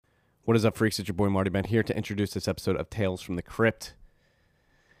What is up, freaks? It's your boy Marty Ben here to introduce this episode of Tales from the Crypt.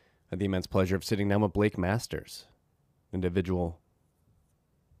 I had the immense pleasure of sitting down with Blake Masters, individual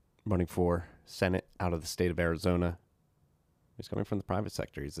running for Senate out of the state of Arizona. He's coming from the private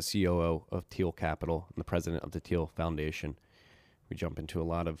sector. He's the COO of Teal Capital and the president of the Teal Foundation. We jump into a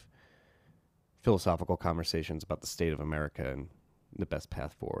lot of philosophical conversations about the state of America and the best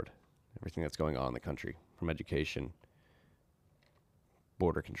path forward, everything that's going on in the country, from education,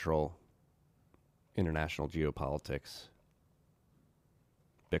 border control, international geopolitics,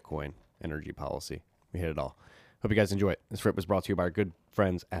 Bitcoin, energy policy. We hit it all. Hope you guys enjoy it. This rip was brought to you by our good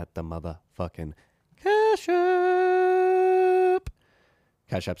friends at the motherfucking Cash App.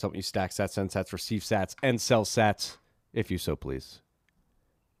 Cash App's helping you stack sats, send sats, receive sats, and sell sats, if you so please.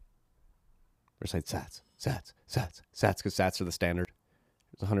 We're saying sats, because sats are the standard.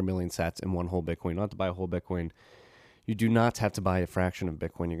 There's 100 million sats in one whole Bitcoin. You don't have to buy a whole Bitcoin. You do not have to buy a fraction of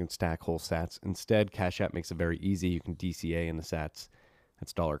Bitcoin. You can stack whole sats. Instead, Cash App makes it very easy. You can DCA in the sats.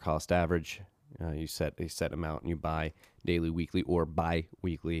 That's dollar cost average. You set a set amount and you buy daily, weekly, or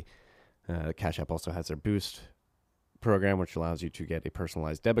bi-weekly. Cash App also has their Boost program, which allows you to get a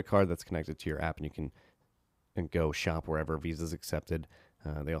personalized debit card that's connected to your app, and you can go shop wherever Visa's accepted.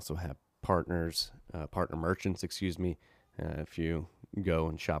 They also have partner merchants, if you go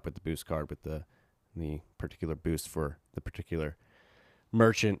and shop with the Boost card with the particular boost for the particular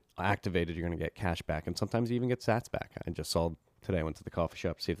merchant activated, you're going to get cash back, and sometimes you even get sats back. I just saw today, I went to the coffee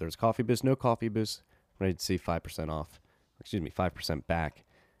shop to see if there was coffee boost. No coffee boost, but I did see 5% back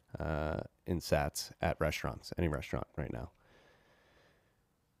in sats at restaurants, any restaurant right now.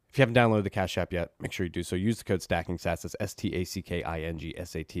 If you haven't downloaded the Cash App yet, make sure you do so. Use the code STACKINGSATS. That's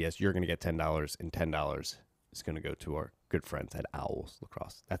STACKINGSATS. You're going to get $10, and $10 is going to go to our good friends at Owls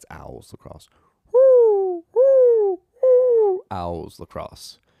Lacrosse. That's Owls Lacrosse. Owls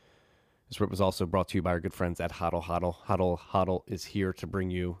Lacrosse. This rip was also brought to you by our good friends at Hodl Hodl. Hodl Hodl is here to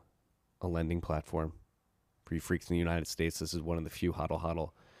bring you a lending platform for you freaks in the United States. This is one of the few Hodl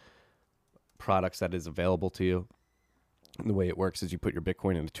Hodl products that is available to you. And the way it works is you put your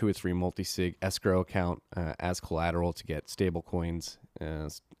Bitcoin in a 2 or 3 multi-sig escrow account as collateral to get stable coins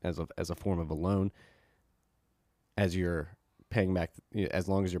as a form of a loan. As you're paying back, as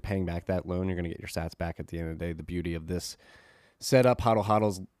long as you're paying back that loan, you're going to get your sats back at the end of the day. The beauty of this setup, Hodl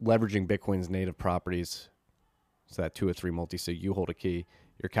Hodl's leveraging Bitcoin's native properties. So that 2 or 3 multi-sig, you hold a key,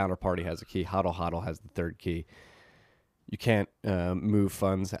 your counterparty has a key, Hodl Hodl has the third key. You can't move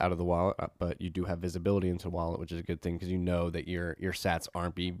funds out of the wallet, but you do have visibility into the wallet, which is a good thing because you know that your sats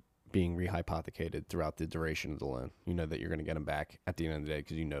aren't being rehypothecated throughout the duration of the loan. You know that you're going to get them back at the end of the day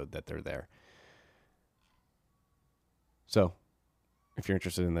because you know that they're there. So if you're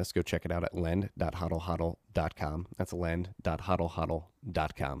interested in this, go check it out at lend.hodlhodl.com. That's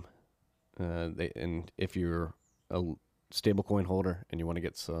lend.hodlhodl.com. And if you're a stablecoin holder and you want to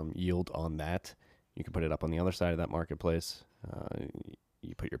get some yield on that, you can put it up on the other side of that marketplace.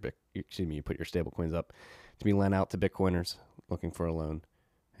 You put your stablecoins up to be lent out to Bitcoiners looking for a loan,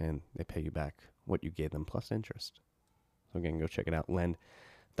 and they pay you back what you gave them plus interest. So again, go check it out,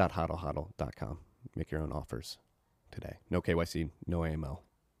 lend.hodlhodl.com. Make your own offers today. No KYC, no AML.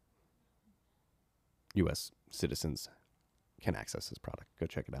 U.S. citizens can access this product. Go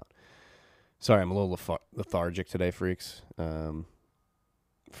check it out. Sorry, I'm a little lethargic today, freaks.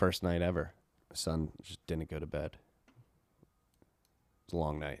 First night ever. My son just didn't go to bed. It was a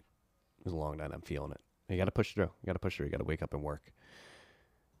long night. I'm feeling it. You got to push through. You got to wake up and work.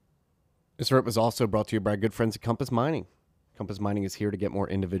 This rip was also brought to you by our good friends at Compass Mining. Compass Mining is here to get more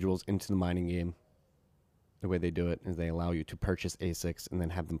individuals into the mining game. The way they do it is they allow you to purchase ASICs and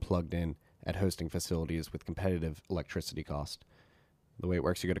then have them plugged in at hosting facilities with competitive electricity cost. The way it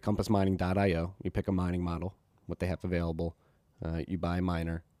works, you go to compassmining.io, you pick a mining model, what they have available, you buy a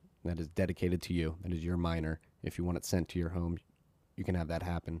miner that is dedicated to you, that is your miner. If you want it sent to your home, you can have that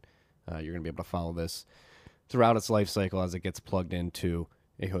happen. You're going to be able to follow this throughout its life cycle as it gets plugged into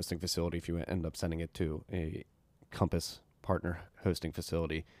a hosting facility. If you end up sending it to a Compass partner hosting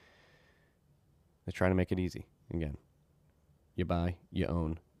facility, they try to make it easy. Again, you buy, you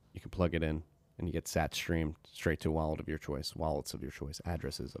own, you can plug it in, and you get sat streamed straight to a wallet of your choice, wallets of your choice,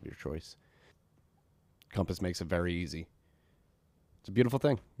 addresses of your choice. Compass makes it very easy. It's a beautiful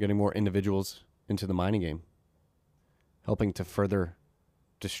thing, getting more individuals into the mining game, helping to further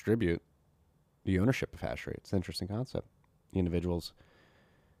distribute the ownership of hash rate. It's an interesting concept. The individuals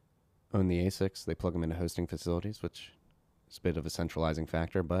own the ASICs, they plug them into hosting facilities, which is a bit of a centralizing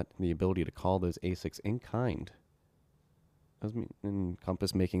factor, but the ability to call those ASICs in kind does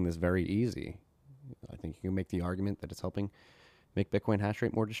encompass making this very easy. I think you can make the argument that it's helping make Bitcoin hash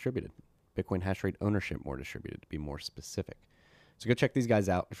rate more distributed, Bitcoin hash rate ownership more distributed, to be more specific. So go check these guys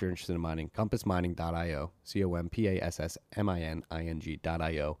out if you're interested in mining. Compassmining.io,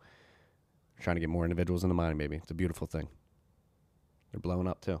 COMPASSMINING.io. Trying to get more individuals into mining, baby. It's a beautiful thing. They're blowing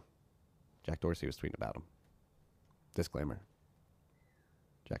up too. Jack Dorsey was tweeting about them. Disclaimer.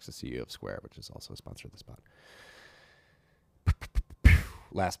 Jack's the CEO of Square, which is also a sponsor of this pod.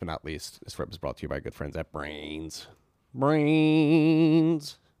 Last but not least, this rep is brought to you by good friends at Braiins.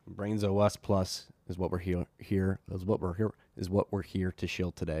 Braiins OS Plus is what we're here to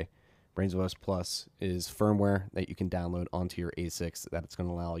shield today. Braiins OS Plus is firmware that you can download onto your ASICs that it's going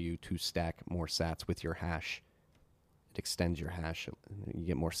to allow you to stack more sats with your hash. It extends your hash. You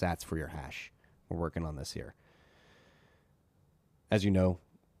get more sats for your hash. We're working on this here. As you know,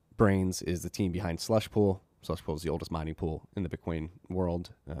 Braiins is the team behind Slushpool. Slushpool is the oldest mining pool in the Bitcoin world.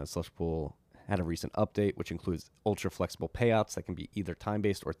 Slushpool had a recent update, which includes ultra-flexible payouts that can be either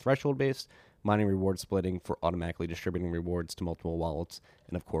time-based or threshold-based, mining reward splitting for automatically distributing rewards to multiple wallets,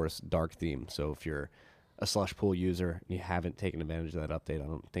 and, of course, dark theme. So if you're a Slushpool user and you haven't taken advantage of that update, I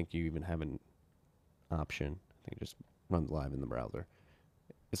don't think you even have an option. I think it just runs live in the browser.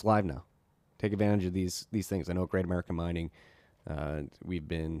 It's live now. Take advantage of these things. I know at Great American Mining, we've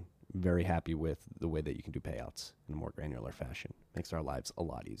been very happy with the way that you can do payouts in a more granular fashion. Makes our lives a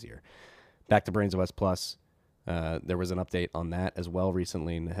lot easier. Back to Braiins OS Plus. There was an update on that as well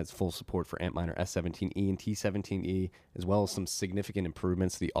recently, and it has full support for Antminer S17E and T17E, as well as some significant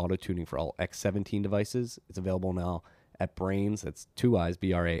improvements to the auto-tuning for all X17 devices. It's available now at Braiins. That's 2 I's,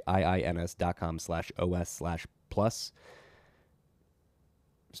 BRAIINS.com/OS/plus.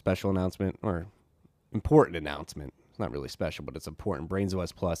 Special announcement, or important announcement. It's not really special, but it's important. Braiins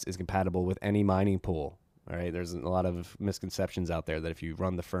OS Plus is compatible with any mining pool. All right, there's a lot of misconceptions out there that if you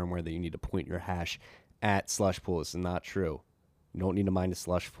run the firmware that you need to point your hash at Slushpool. This is not true. You don't need to mine a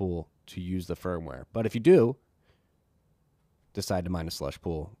Slushpool to use the firmware. But if you do decide to mine a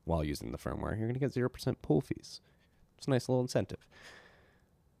Slushpool while using the firmware, you're going to get 0% pool fees. It's a nice little incentive.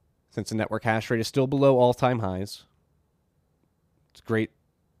 Since the network hash rate is still below all-time highs, it's great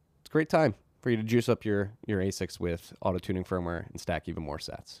time for you to juice up your ASICs with auto-tuning firmware and stack even more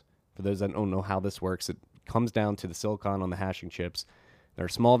sats. For those that don't know how this works, it comes down to the silicon on the hashing chips. There are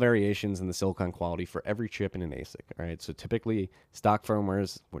small variations in the silicon quality for every chip in an ASIC. All right, so typically stock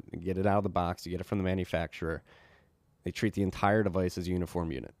firmwares, when you get it out of the box, you get it from the manufacturer, they treat the entire device as a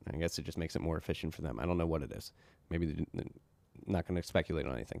uniform unit. I guess it just makes it more efficient for them. I don't know what it is. Maybe they're not going to speculate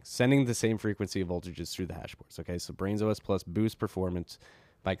on anything. Sending the same frequency of voltages through the hash boards. Okay, so Braiins OS Plus boosts performance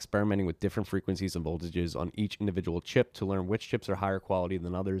by experimenting with different frequencies and voltages on each individual chip to learn which chips are higher quality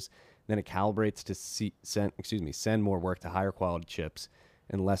than others. Then it calibrates to send more work to higher quality chips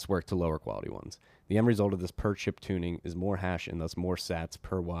and less work to lower quality ones. The end result of this per chip tuning is more hash and thus more sats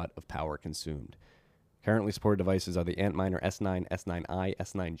per watt of power consumed. Currently supported devices are the Antminer S9, S9i,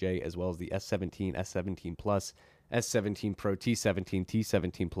 S9j, as well as the S17, S17 Plus, S17 Pro, T17,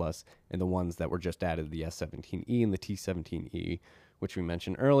 T17 Plus, and the ones that were just added, the S17e and the T17e, which we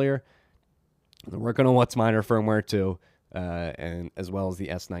mentioned earlier. They're working on WhatsMiner firmware too, and as well as the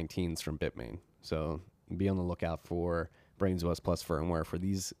S19s from Bitmain. So be on the lookout for Braiins OS Plus firmware for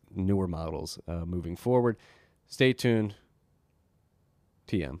these newer models moving forward. Stay tuned,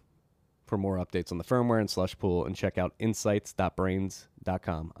 TM, for more updates on the firmware and Slushpool, and check out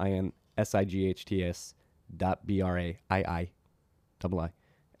insights.braiins.com,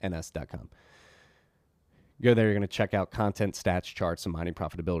 insights.braiins.com. Go there, you're going to check out content, stats, charts, and mining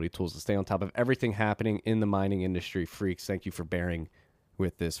profitability tools to stay on top of everything happening in the mining industry. Freaks, thank you for bearing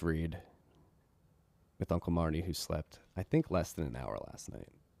with this read with Uncle Marty, who slept, I think, less than an hour last night.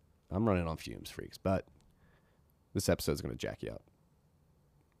 I'm running on fumes, freaks, but this episode's going to jack you up.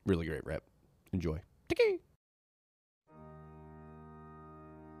 Really great rep. Enjoy. Tiki.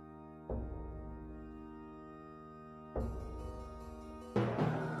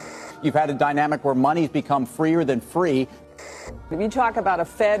 You've had a dynamic where money's become freer than free. If you talk about a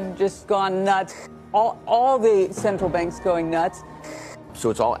Fed just gone nuts, all the central banks going nuts. So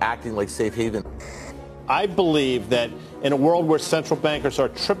it's all acting like safe haven. I believe that in a world where central bankers are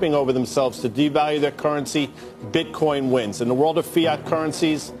tripping over themselves to devalue their currency, Bitcoin wins. In the world of fiat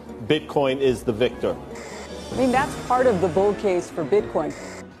currencies, Bitcoin is the victor. I mean, that's part of the bull case for Bitcoin.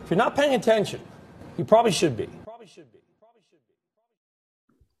 If you're not paying attention, you probably should be.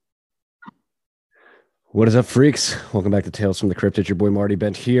 What is up, freaks? Welcome back to Tales from the Crypt. It's your boy Marty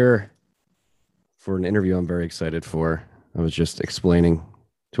Bent here for an interview I'm very excited for. I was just explaining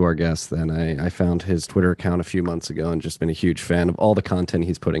to our guest, then I found his Twitter account a few months ago and just been a huge fan of all the content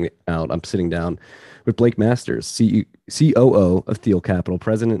he's putting out. I'm sitting down with Blake Masters, COO of Thiel Capital,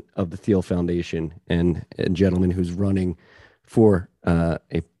 president of the Thiel Foundation, and a gentleman who's running for a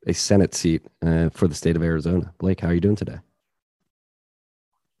Senate seat for the state of Arizona. Blake, how are you doing today?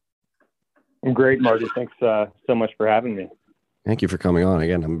 I'm great, Marty. Thanks so much for having me. Thank you for coming on.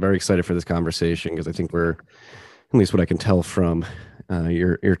 Again, I'm very excited for this conversation because I think we're, at least what I can tell from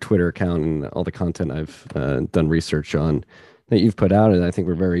your Twitter account and all the content I've done research on that you've put out, and I think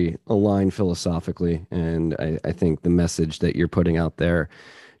we're very aligned philosophically. And I think the message that you're putting out there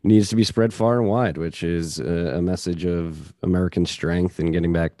needs to be spread far and wide, which is a message of American strength and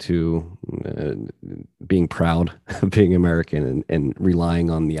getting back to being proud of being American and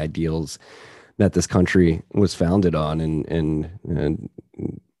relying on the ideals that this country was founded on, and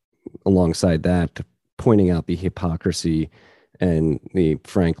alongside that, pointing out the hypocrisy and the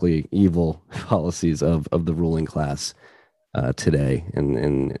frankly evil policies of the ruling class today,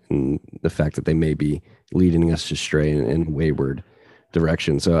 and the fact that they may be leading us astray in wayward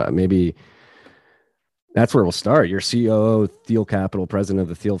direction. So maybe that's where we'll start. You're COO, Thiel Capital, president of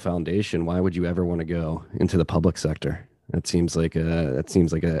the Thiel Foundation. Why would you ever want to go into the public sector? That seems like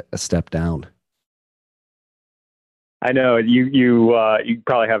a step down. I know you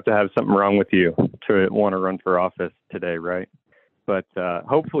probably have to have something wrong with you to want to run for office today, right? But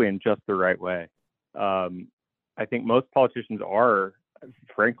hopefully in just the right way. I think most politicians are,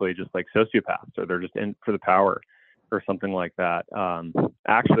 frankly, just like sociopaths, or they're just in for the power or something like that.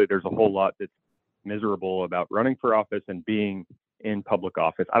 Actually, there's a whole lot that's miserable about running for office and being in public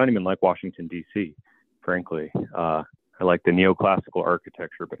office. I don't even like Washington, D.C., frankly. I like the neoclassical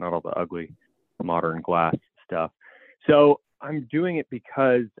architecture, but not all the ugly modern glass stuff. So I'm doing it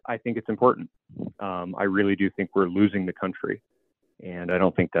because I think it's important. I really do think we're losing the country, and I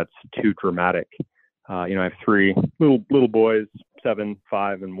don't think that's too dramatic. I have three little boys, 7,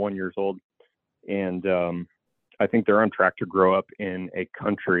 5, and 1 years old, and I think they're on track to grow up in a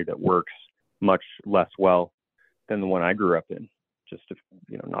country that works much less well than the one I grew up in, just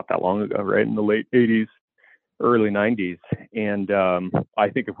not that long ago, right, in the late 80s, early 90s. And I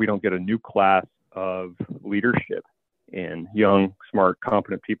think if we don't get a new class of leadership and young, smart,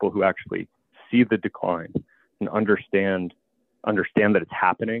 competent people who actually see the decline and understand that it's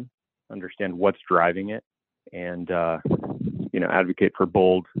happening, understand what's driving it, and advocate for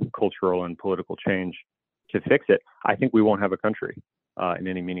bold cultural and political change to fix it, I think we won't have a country in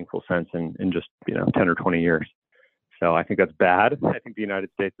any meaningful sense in just 10 or 20 years. So I think that's bad. I think the United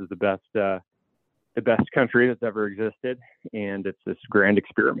States is the best country that's ever existed, and it's this grand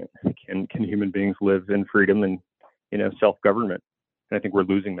experiment. Can human beings live in freedom and self-government? And I think we're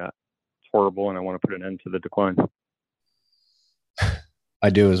losing that. It's horrible, and I want to put an end to the decline. I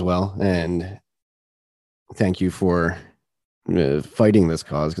do as well, and thank you for fighting this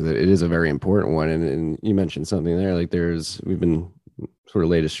cause, because it is a very important one. And you mentioned something there, like we've been sort of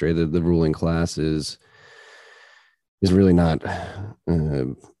laid astray that the ruling class is really not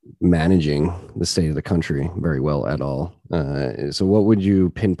managing the state of the country very well at all. So what would you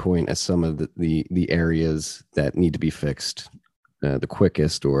pinpoint as some of the areas that need to be fixed the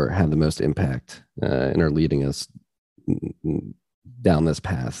quickest, or have the most impact and are leading us down this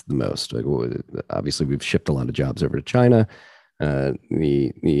path the most? Like, obviously, we've shipped a lot of jobs over to China.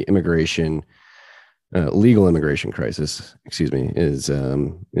 The immigration, legal immigration crisis, is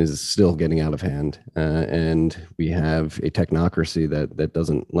still getting out of hand, and we have a technocracy that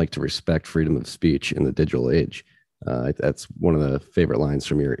doesn't like to respect freedom of speech in the digital age. That's one of the favorite lines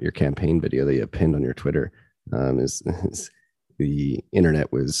from your campaign video that you have pinned on your Twitter. Is the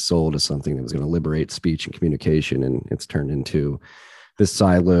internet was sold as something that was going to liberate speech and communication, and it's turned into this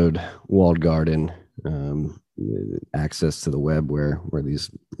siloed walled garden, access to the web where these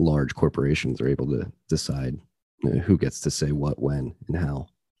large corporations are able to decide who gets to say what, when, and how.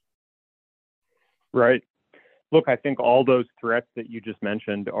 Right. Look, I think all those threats that you just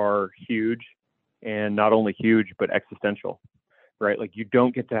mentioned are huge, and not only huge, but existential, right? Like, you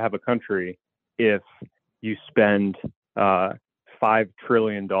don't get to have a country if you spend $5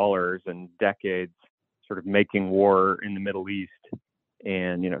 trillion and decades sort of making war in the Middle East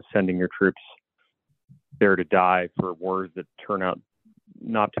and, sending your troops there to die for wars that turn out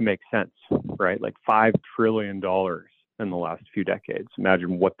not to make sense, right? Like $5 trillion in the last few decades.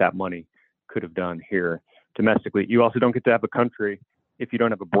 Imagine what that money could have done here domestically. You also don't get to have a country if you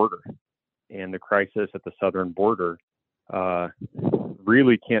don't have a border. And the crisis at the southern border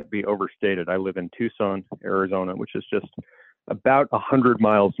really can't be overstated. I live in Tucson, Arizona, which is just about 100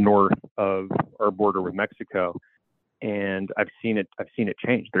 miles north of our border with Mexico. and I've seen it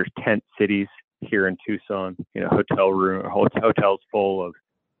change. There's tent cities here in Tucson, hotels full of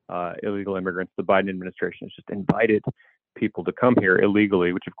illegal immigrants. The Biden administration has just invited people to come here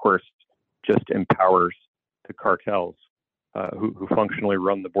illegally, which of course just empowers the cartels who functionally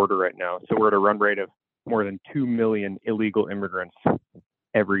run the border right now. So we're at a run rate of more than 2 million illegal immigrants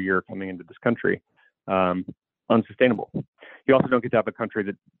every year coming into this country. Unsustainable. You also don't get to have a country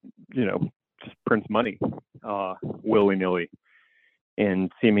that, just prints money willy-nilly in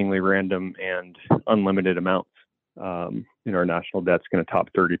seemingly random and unlimited amounts. Our national debt's going to top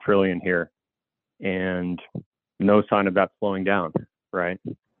 30 trillion here, and no sign of that slowing down, right?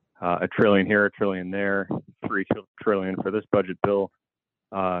 A trillion here, a trillion there, 3 trillion for this budget bill.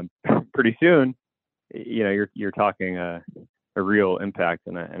 Pretty soon, you're talking a real impact,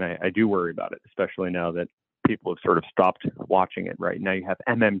 and I do worry about it, especially now that people have sort of stopped watching it. Right now, you have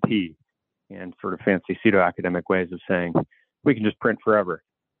MMT and sort of fancy pseudo-academic ways of saying we can just print forever.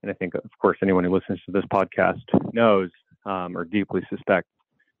 And I think, of course, anyone who listens to this podcast knows or deeply suspects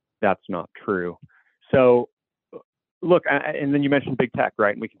that's not true. So, look, and then you mentioned big tech,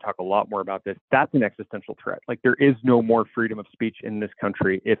 right? And we can talk a lot more about this. That's an existential threat. Like, there is no more freedom of speech in this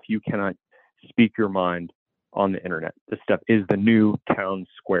country if you cannot speak your mind on the internet. This stuff is the new town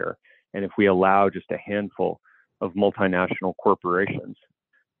square. And if we allow just a handful of multinational corporations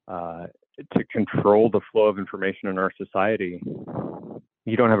to control the flow of information in our society,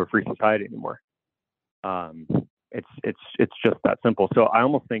 you don't have a free society anymore. It's just that simple. So I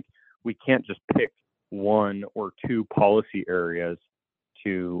almost think we can't just pick one or two policy areas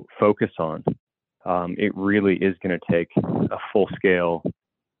to focus on. It really is going to take a full-scale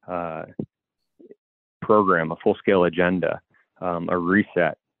program, a full-scale agenda, a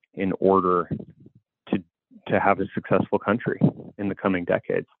reset in order to have a successful country in the coming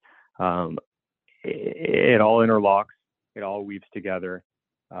decades. It all interlocks, it all weaves together,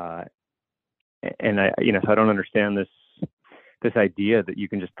 and so I don't understand this idea that you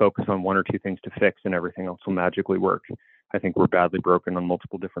can just focus on one or two things to fix and everything else will magically work. I think we're badly broken on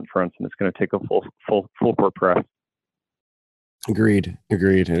multiple different fronts, and it's going to take a full court press. Agreed.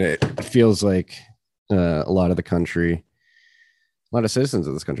 And it feels like a lot of the country, a lot of citizens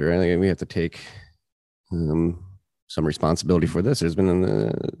of this country, right? Like, we have to take some responsibility for this. There's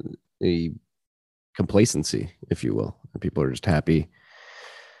been a complacency, if you will. People are just happy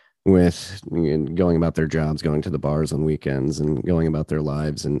with going about their jobs, going to the bars on weekends, and going about their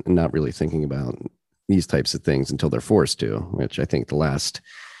lives, and not really thinking about these types of things until they're forced to, which I think the last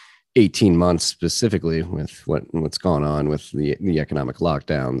 18 months specifically, with what's gone on with the economic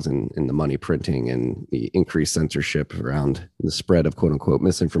lockdowns and the money printing and the increased censorship around the spread of quote unquote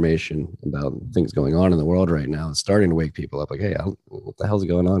misinformation about things going on in the world right now, is starting to wake people up. Like, hey, what the hell's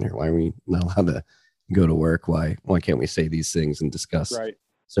going on here? Why are we not allowed to go to work? Why can't we say these things and discuss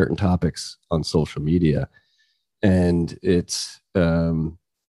certain topics on social media? And it's that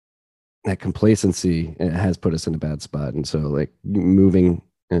complacency has put us in a bad spot. And so, like, moving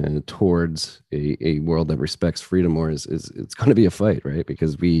towards a world that respects freedom more is it's going to be a fight, right?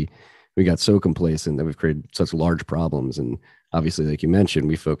 Because we got so complacent that we've created such large problems. And obviously, like you mentioned,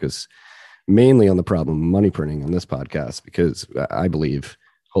 we focus mainly on the problem of money printing on this podcast, because I believe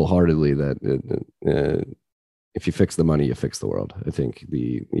wholeheartedly that if you fix the money, you fix the world. I think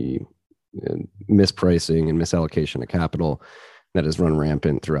the mispricing and misallocation of capital that has run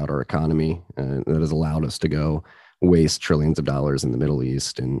rampant throughout our economy, that has allowed us to go waste trillions of dollars in the Middle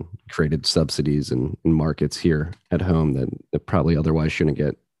East and created subsidies and markets here at home that probably otherwise shouldn't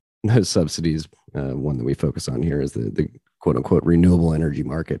get those subsidies. One that we focus on here is the quote unquote renewable energy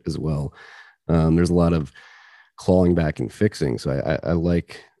market as well. There's a lot of clawing back and fixing. So I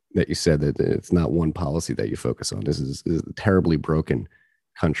like that you said that it's not one policy that you focus on. This is a terribly broken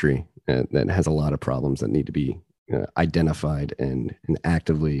country that has a lot of problems that need to be identified and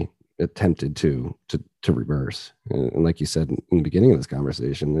actively attempted to reverse. And like you said in the beginning of this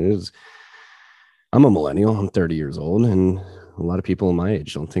conversation, I'm a millennial. I'm 30 years old, and a lot of people my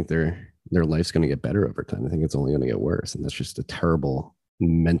age don't think their life's going to get better over time. I think it's only going to get worse, and that's just a terrible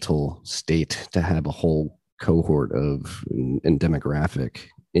mental state to have a whole cohort of and demographic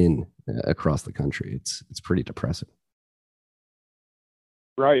in across the country. It's pretty depressing.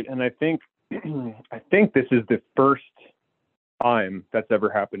 Right, and I think this is the first time that's ever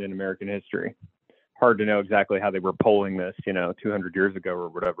happened in American history. Hard to know exactly how they were polling this, 200 years ago or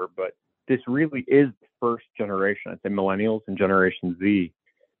whatever, but this really is the first generation, I'd say millennials and Generation Z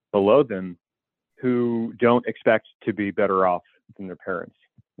below them, who don't expect to be better off than their parents.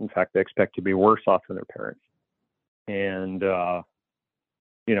 In fact, they expect to be worse off than their parents. And,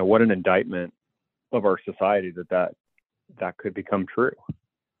 what an indictment of our society that that could become true.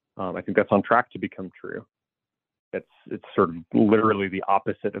 I think that's on track to become true. It's sort of literally the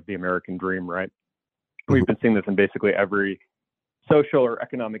opposite of the American dream, right? We've been seeing this in basically every social or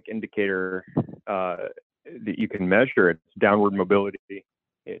economic indicator that you can measure. It's downward mobility,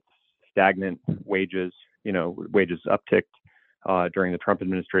 it's stagnant wages. Wages upticked during the Trump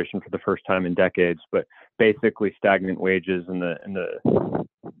administration for the first time in decades, but basically stagnant wages in the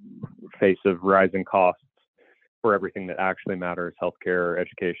face of rising costs for everything that actually matters: healthcare,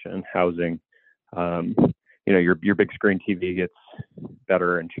 education, housing. Your big screen TV gets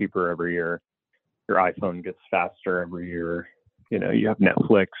better and cheaper every year. Your iPhone gets faster every year. You have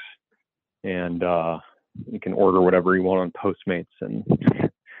Netflix, and you can order whatever you want on Postmates, and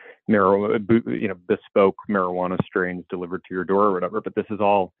bespoke marijuana strains delivered to your door or whatever. But it's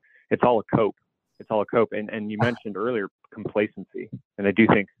all a cope. It's all a cope. And you mentioned earlier complacency, and I do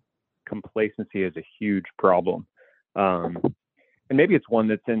think complacency is a huge problem. And maybe it's one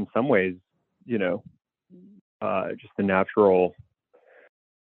that's in some ways, just the natural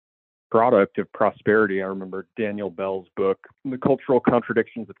product of prosperity. I remember Daniel Bell's book, The Cultural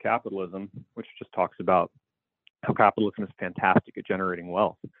Contradictions of Capitalism, which just talks about how capitalism is fantastic at generating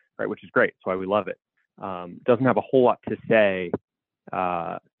wealth, right? Which is great. That's why we love it. Doesn't have a whole lot to say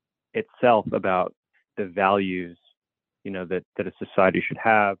itself about the values, that a society should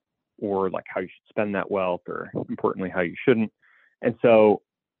have, or like how you should spend that wealth, or importantly, how you shouldn't. And so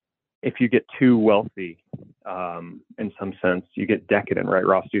if you get too wealthy, in some sense, you get decadent, right?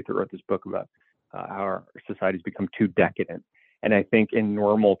 Ross Douthat wrote this book about how our societies become too decadent. And I think in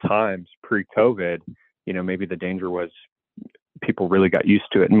normal times, pre-COVID, maybe the danger was people really got used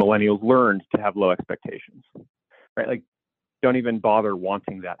to it, and millennials learned to have low expectations, right? Like, don't even bother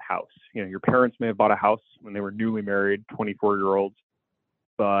wanting that house. Your parents may have bought a house when they were newly married, 24-year-olds,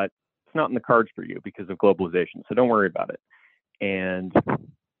 but it's not in the cards for you because of globalization. So don't worry about it. And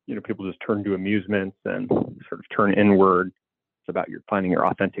people just turn to amusements and sort of turn inward. It's about finding your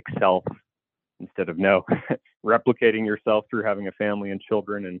authentic self instead of replicating yourself through having a family and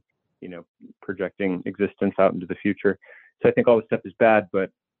children and, projecting existence out into the future. So I think all this stuff is bad,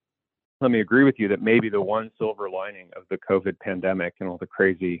 but let me agree with you that maybe the one silver lining of the COVID pandemic and all the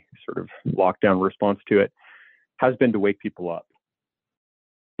crazy sort of lockdown response to it has been to wake people up.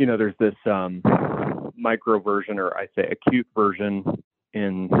 There's this micro version, or I say acute version,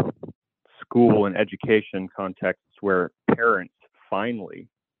 in school and education contexts where parents finally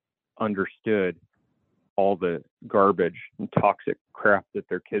understood all the garbage and toxic crap that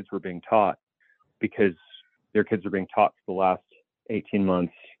their kids were being taught, because their kids are being taught for the last 18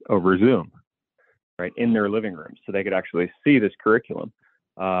 months over Zoom, right, in their living rooms, so they could actually see this curriculum.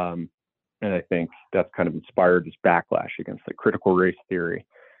 And I think that's kind of inspired this backlash against critical race theory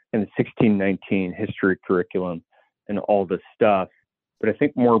and the 1619 history curriculum and all this stuff. But I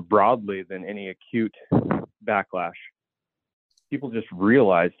think more broadly than any acute backlash, people just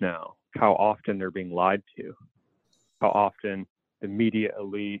realize now how often they're being lied to, how often the media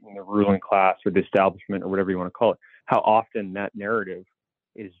elite and the ruling class or the establishment or whatever you want to call it, how often that narrative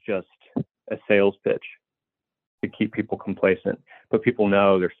is just a sales pitch to keep people complacent. But people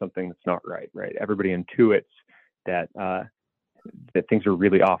know there's something that's not right, right? Everybody intuits that things are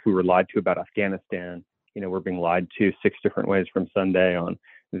really off. We were lied to about Afghanistan. We're being lied to 6 different ways from Sunday on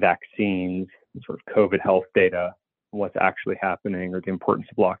vaccines, sort of COVID health data, what's actually happening, or the importance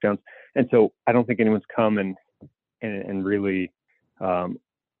of lockdowns. And so I don't think anyone's come and really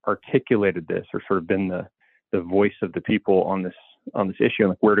articulated this, or sort of been the voice of the people on this issue, and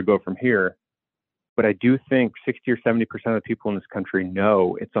like where to go from here. But I do think 60 or 70% of the people in this country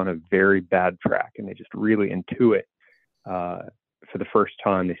know it's on a very bad track, and they just really intuit for the first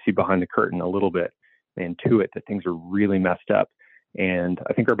time. They see behind the curtain a little bit. They intuit that things are really messed up. And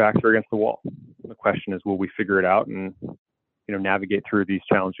I think our backs are against the wall. The question is, will we figure it out and, navigate through these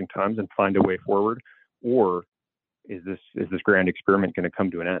challenging times and find a way forward? Or is this grand experiment going to come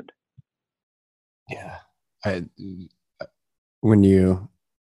to an end? Yeah. When you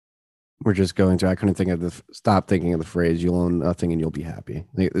were just going through, I couldn't think of stop thinking of the phrase, you'll own nothing and you'll be happy.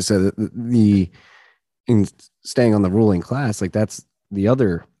 So in staying on the ruling class, that's the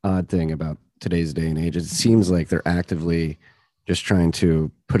other odd thing about today's day and age. It seems like they're actively just trying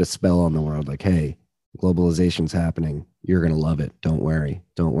to put a spell on the world. Like, hey, globalization's happening. You're going to love it. Don't worry.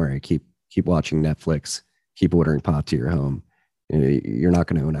 Keep watching Netflix. Keep ordering pot to your home. You're not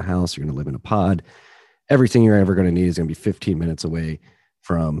going to own a house. You're going to live in a pod. Everything you're ever going to need is going to be 15 minutes away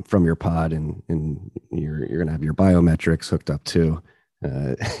from your pod, and you're going to have your biometrics hooked up to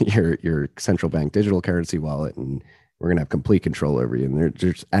your central bank digital currency wallet, and we're going to have complete control over you. And they're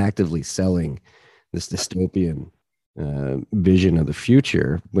just actively selling this dystopian vision of the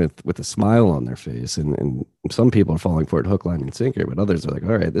future with a smile on their face, and some people are falling for it hook, line, and sinker, but others are like,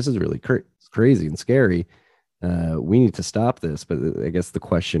 all right, this is really crazy and scary. We need to stop this. But I guess the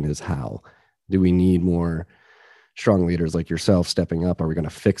question is, how do we need more strong leaders like yourself stepping up? Are we going to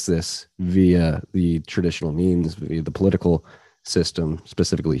fix this via the traditional means, via the political system,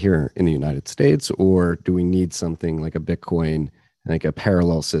 specifically here in the United States, or do we need something like a Bitcoin, like a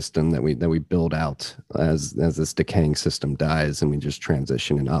parallel system that we build out as this decaying system dies, and we just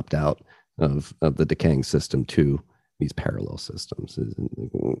transition and opt out of the decaying system to these parallel systems?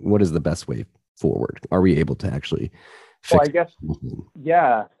 What is the best way forward? Are we able to actually fix? Well, I guess,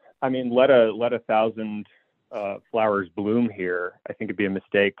 yeah. I mean, let a thousand flowers bloom here. I think it'd be a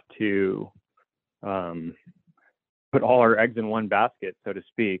mistake to put all our eggs in one basket, so to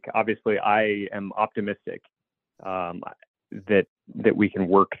speak. Obviously, I am optimistic that we can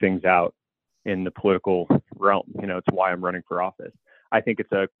work things out in the political realm. It's why I'm running for office. I think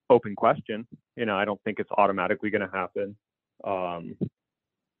it's an open question. I don't think it's automatically going to happen.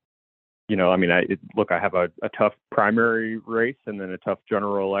 I have a tough primary race and then a tough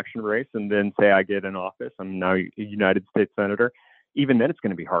general election race, and then say I get in office, I'm now a United States Senator. Even then, it's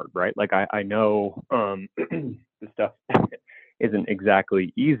going to be hard, right? Like I know the stuff isn't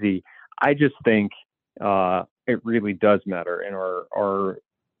exactly easy. I just think it really does matter, and our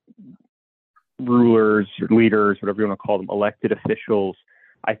rulers, leaders, whatever you want to call them, elected officials,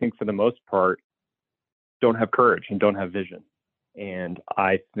 I think for the most part, don't have courage and don't have vision. And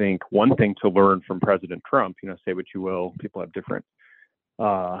I think one thing to learn from President Trump, say what you will, people have different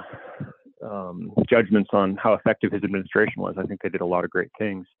judgments on how effective his administration was. I think they did a lot of great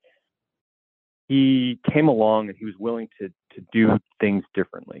things. He came along and he was willing to do things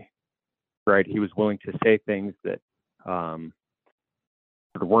differently, right? He was willing to say things that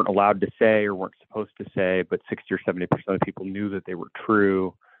sort of weren't allowed to say or weren't supposed to say, but 60 or 70% of people knew that they were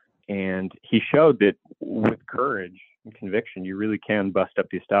true. And he showed that with courage and conviction, you really can bust up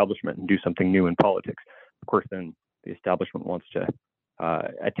the establishment and do something new in politics. Of course, then the establishment wants to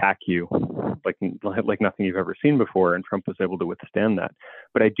attack you like nothing you've ever seen before, and Trump was able to withstand that.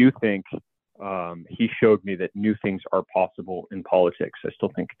 But I do think he showed me that new things are possible in politics. I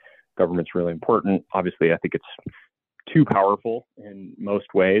still think government's really important. Obviously, I think it's too powerful in most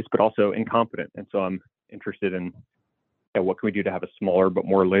ways, but also incompetent. And so I'm interested in what can we do to have a smaller but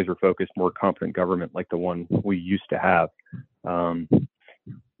more laser-focused, more competent government like the one we used to have.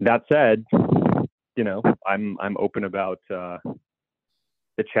 That said, I'm open about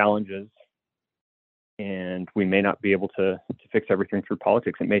the challenges, and we may not be able to fix everything through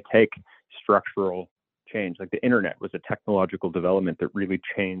politics. It may take structural change. Like the internet was a technological development that really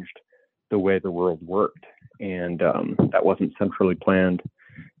changed the way the world worked, and that wasn't centrally planned,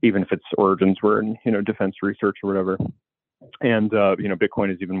 even if its origins were in defense research or whatever. And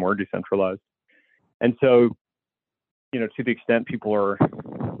Bitcoin is even more decentralized. And so to the extent people are,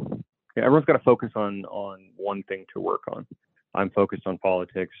 everyone's got to focus on one thing to work on. I'm focused on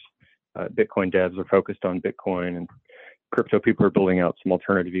politics. Bitcoin devs are focused on Bitcoin, and crypto people are building out some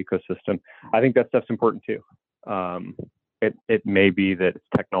alternative ecosystem. I think that stuff's important too. It may be that it's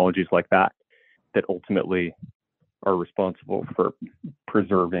technologies like that ultimately are responsible for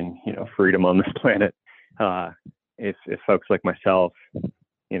preserving, freedom on this planet. If folks like myself,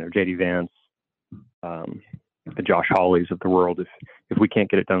 JD Vance, the Josh Hawleys of the world, if we can't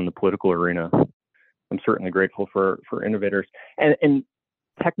get it done in the political arena, I'm certainly grateful for innovators. And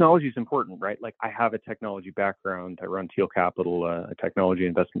technology is important, right? Like I have a technology background. I run Teal Capital, a technology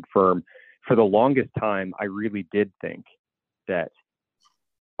investment firm. For the longest time, I really did think that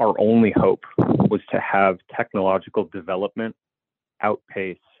our only hope was to have technological development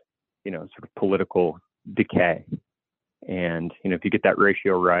outpace, sort of political decay. And, if you get that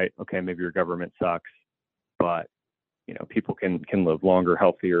ratio right, okay, maybe your government sucks, but, people can live longer,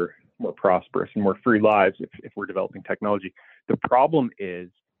 healthier, more prosperous, and more free lives if we're developing technology. The problem is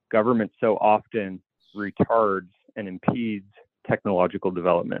government so often retards and impedes technological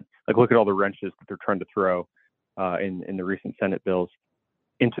development. Like look at all the wrenches that they're trying to throw in the recent Senate bills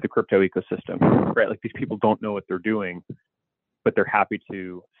into the crypto ecosystem, right? Like these people don't know what they're doing, but they're happy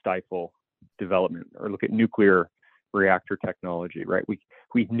to stifle development. Or look at nuclear reactor technology, right?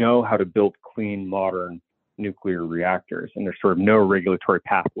 We know how to build clean, modern nuclear reactors, and there's sort of no regulatory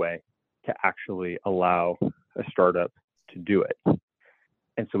pathway to actually allow a startup to do it.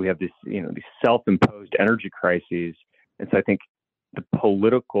 And so we have this, these self-imposed energy crises. And so I think the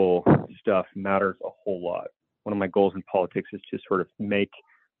political stuff matters a whole lot. One of my goals in politics is to sort of make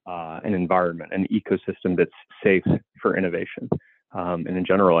an environment, an ecosystem that's safe for innovation. And in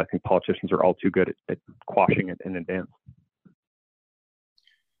general, I think politicians are all too good at quashing it in advance.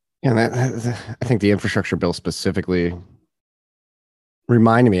 Yeah, I think the infrastructure bill specifically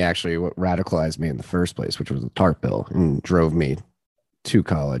reminded me actually what radicalized me in the first place, which was the TARP bill, and drove me to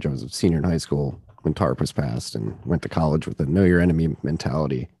college. I was a senior in high school when TARP was passed, and went to college with a know your enemy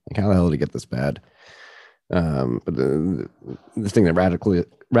mentality. Like, how the hell did it get this bad? But the thing that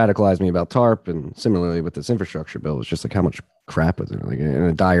radicalized me about TARP, and similarly with this infrastructure bill, is just like how much crap was it? Like, in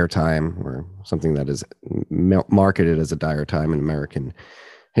a dire time, or something that is marketed as a dire time in American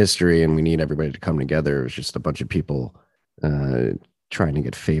history, and we need everybody to come together. It was just a bunch of people trying to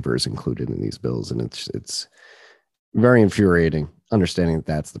get favors included in these bills, and it's very infuriating understanding that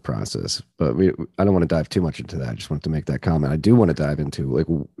that's the process. But I don't want to dive too much into that. I just wanted to make that comment. I do want to dive into, like,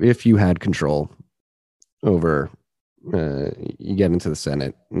 if you had control over, you get into the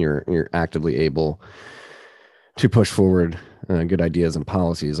Senate, and you're actively able to push forward good ideas and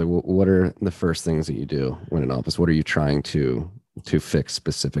policies. Like, what are the first things that you do when in office? What are you trying to fix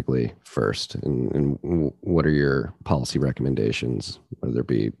specifically first, and what are your policy recommendations, whether it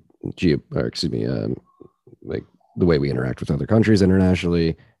be like the way we interact with other countries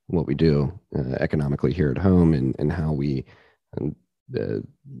internationally, what we do economically here at home, and how we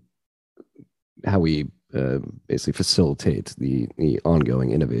basically facilitate the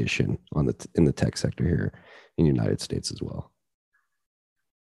ongoing innovation in the tech sector here in the United States as well.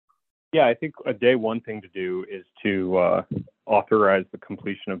 Yeah, I think a day one thing to do is to authorize the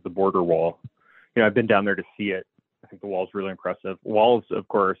completion of the border wall. I've been down there to see it. I think the wall's really impressive. Walls, of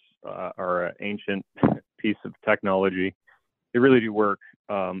course, are an ancient piece of technology. They really do work.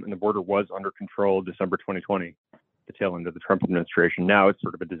 And the border was under control December 2020, the tail end of the Trump administration. Now it's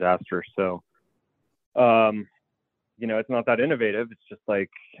sort of a disaster. So, it's not that innovative. It's just like,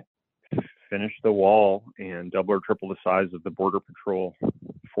 finish the wall and double or triple the size of the Border Patrol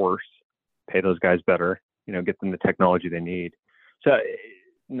force, pay those guys better, get them the technology they need. So,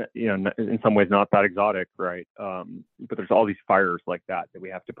 in some ways not that exotic, right? But there's all these fires like that we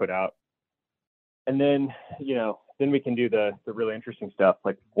have to put out. And then, then we can do the really interesting stuff,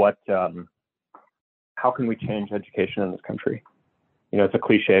 like how can we change education in this country? It's a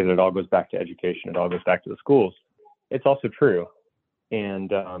cliche that it all goes back to education. It all goes back to the schools. It's also true.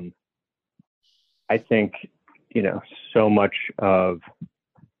 And I think, so much of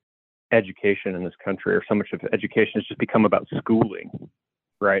education in this country, or so much of education has just become about schooling,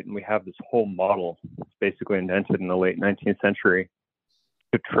 right? And we have this whole model that's basically invented in the late 19th century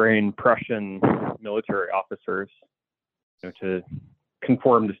to train Prussian military officers, to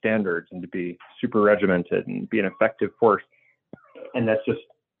conform to standards and to be super regimented and be an effective force. And that's just,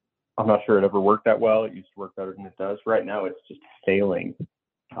 I'm not sure it ever worked that well. It used to work better than it does. Right now, it's just failing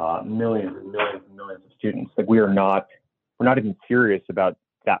millions and millions and millions of students. Like, we're not even serious about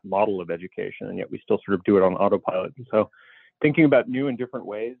that model of education, and yet we still sort of do it on autopilot. And so thinking about new and different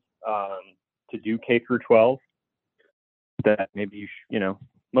ways to do K through 12, that maybe,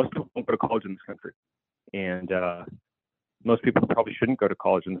 most people won't go to college in this country. And most people probably shouldn't go to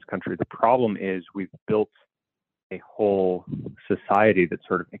college in this country. The problem is we've built a whole society that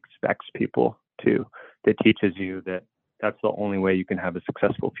sort of expects people that teaches you that that's the only way you can have a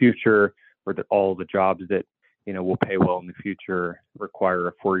successful future, or that all the jobs that, will pay well in the future require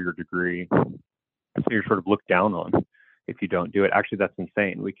a 4-year degree. So you're sort of looked down on if you don't do it. Actually, that's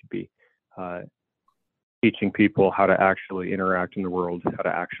insane. We could be teaching people how to actually interact in the world, how to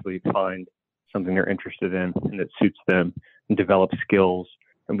actually find something they're interested in and that suits them, and develop skills.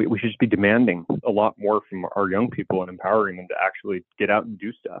 And we should just be demanding a lot more from our young people and empowering them to actually get out and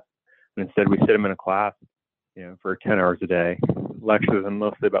do stuff. And instead, we sit them in a class, for 10 hours a day, lecture them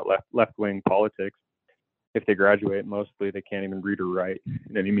mostly about left-wing politics. If they graduate, mostly they can't even read or write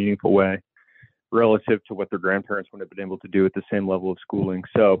in any meaningful way relative to what their grandparents would have been able to do at the same level of schooling.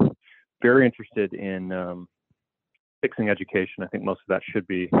 So very interested in fixing education. I think most of that should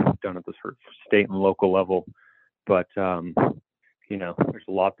be done at the sort of state and local level. But, there's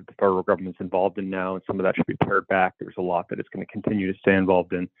a lot that the federal government's involved in now, and some of that should be pared back. There's a lot that it's going to continue to stay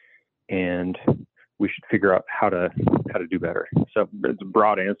involved in, and we should figure out how to do better. So it's a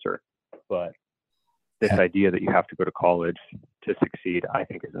broad answer, but this idea that you have to go to college to succeed, I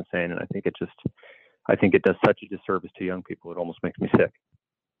think, is insane. And I think it does such a disservice to young people. It almost makes me sick.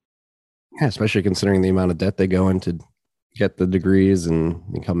 Yeah, especially considering the amount of debt they go into get the degrees, and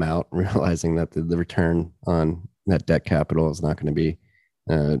they come out realizing that the return on that debt capital is not going to be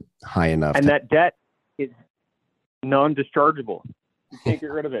high enough. And that debt is non-dischargeable. You can't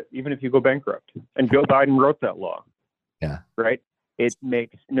get rid of it, even if you go bankrupt. And Joe Biden wrote that law. Yeah. Right? It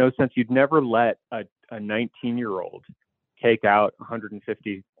makes no sense. You'd never let a 19-year-old take out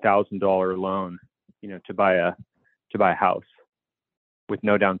 $150,000 loan, to buy a house with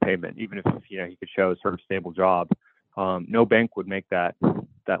no down payment, even if he could show a sort of stable job. No bank would make that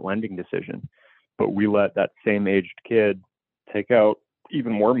lending decision, but we let that same aged kid take out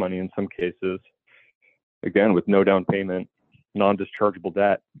even more money in some cases, again with no down payment, non-dischargeable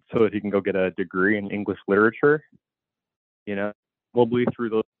debt, so that he can go get a degree in English literature. Probably through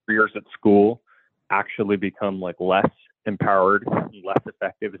those 3 years at school, actually become like less empowered, less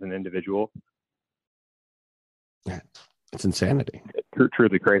effective as an individual. It's insanity. It's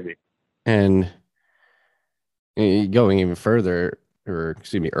truly crazy. And going even further,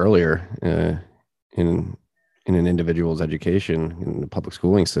 earlier in an individual's education in the public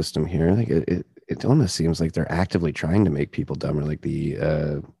schooling system here, I think it almost seems like they're actively trying to make people dumber. Like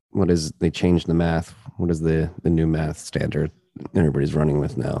they changed the math. What is the new math standard everybody's running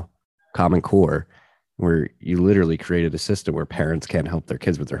with now? Common Core, where you literally created a system where parents can't help their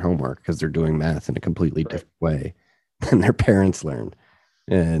kids with their homework because they're doing math in a completely different way than their parents learned.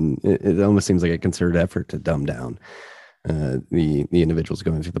 And it almost seems like a concerted effort to dumb down the individuals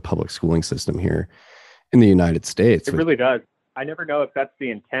going through the public schooling system here in the United States. It really does. I never know if that's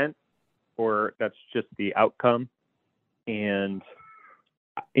the intent or that's just the outcome. And,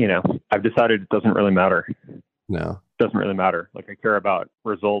 I've decided it doesn't really matter. No, it doesn't really matter. Like, I care about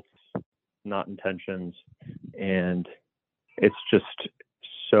results, not intentions. And it's just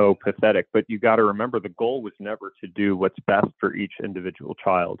so pathetic. But you got to remember, the goal was never to do what's best for each individual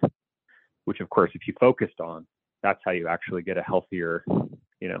child, which, of course, if you focused on, that's how you actually get a healthier,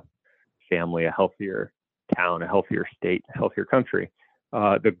 family, a healthier town, a healthier state, a healthier country.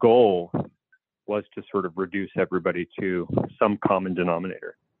 The goal was to sort of reduce everybody to some common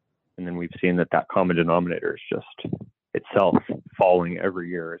denominator. And then we've seen that common denominator is just itself falling every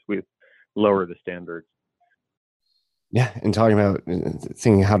year as we lower the standards. Yeah. And talking about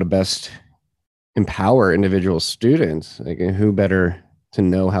thinking how to best empower individual students, like who better to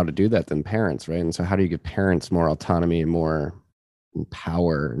know how to do that than parents, right? And so how do you give parents more autonomy and more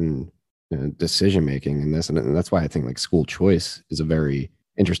power and decision making in this? And that's why I think like school choice is a very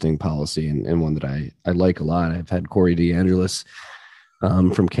interesting policy and one that I like a lot. I've had Corey DeAngelis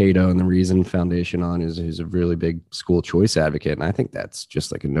from Cato and the Reason Foundation on, who's a really big school choice advocate. And I think that's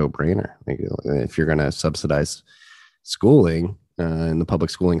just like a no-brainer. Like, if you're going to subsidize schooling and the public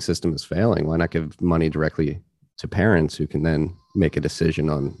schooling system is failing, why not give money directly to parents who can then make a decision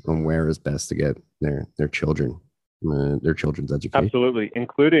on where is best to get their children's education? Absolutely,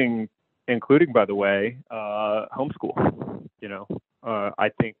 including by the way, homeschool. I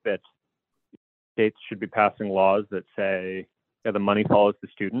think that states should be passing laws that say, the money follows the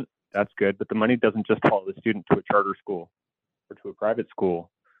student. That's good, but the money doesn't just follow the student to a charter school or to a private school.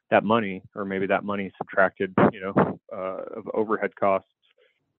 That money, or maybe that money subtracted, of overhead costs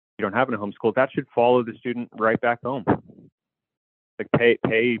you don't have in a homeschool, that should follow the student right back home. Like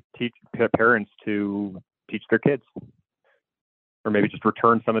teach parents to teach their kids, or maybe just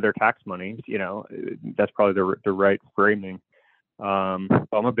return some of their tax money. That's probably the right framing. I'm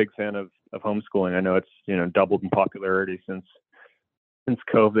a big fan of homeschooling. I know it's doubled in popularity since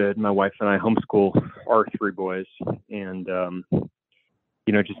COVID. My wife and I homeschool our 3 boys, and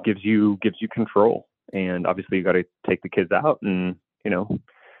it just gives you control. And obviously you got to take the kids out and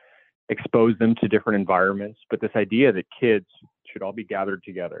expose them to different environments. But this idea that kids should all be gathered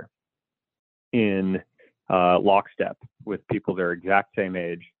together in lockstep with people their exact same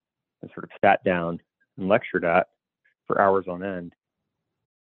age and sort of sat down and lectured at for hours on end,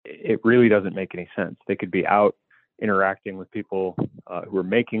 it really doesn't make any sense. They could be out interacting with people who are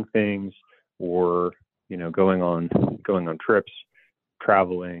making things, or going on trips,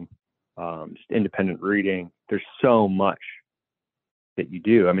 traveling, just independent reading. There's so much that you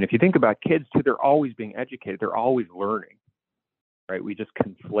do. I mean, if you think about kids too, they're always being educated. They're always learning, right? We just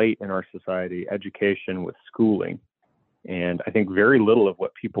conflate in our society education with schooling. And I think very little of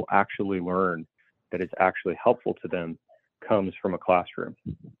what people actually learn that is actually helpful to them comes from a classroom.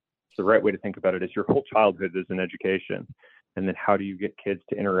 So the right way to think about it is your whole childhood is an education. And then how do you get kids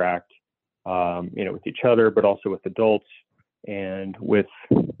to interact, with each other, but also with adults and with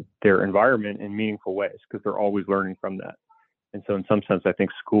their environment in meaningful ways, because they're always learning from that. And so in some sense, I think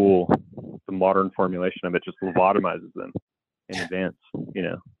school, the modern formulation of it, just lobotomizes them in advance,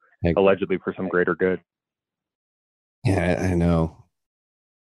 allegedly for some greater good. Yeah, I know.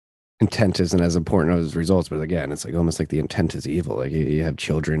 Intent isn't as important as results, but again, it's like almost like the intent is evil. Like you have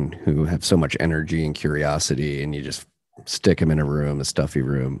children who have so much energy and curiosity, and you just stick them in a stuffy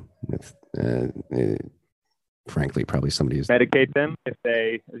room with, frankly, probably somebody who's medicate them if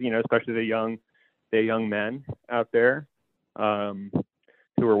they, especially the young men out there.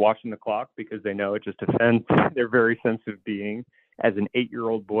 who are watching the clock because they know it just offends their very sensitive being as an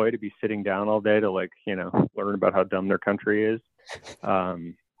 8-year-old boy to be sitting down all day to learn about how dumb their country is. So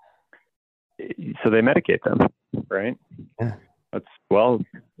they medicate them, right? Yeah.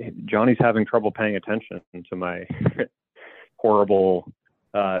 Johnny's having trouble paying attention to my horrible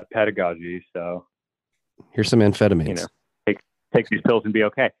pedagogy. So here's some amphetamines. Take these pills and be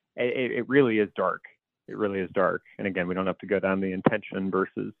okay. It really is dark. It really is dark. And again, we don't have to go down the intention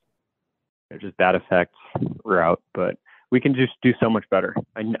versus just bad effects route, but we can just do so much better.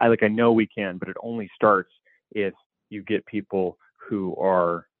 I know we can, but it only starts if you get people who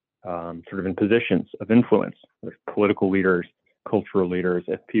are sort of in positions of influence, like political leaders, cultural leaders.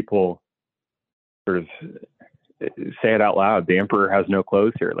 If people sort of say it out loud, the emperor has no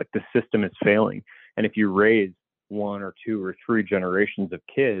clothes here. Like, the system is failing. And if you raise 1 or 2 or 3 generations of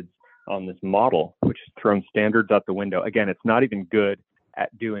kids on this model, which has thrown standards out the window, again, it's not even good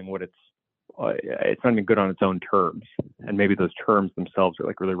at doing what it's not even good on its own terms. And maybe those terms themselves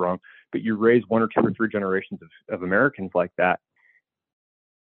are really wrong, but you raise 1 or 2 or 3 generations of Americans like that,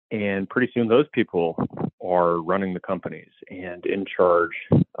 and pretty soon those people are running the companies and in charge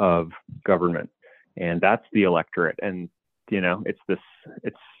of government. And that's the electorate. And, it's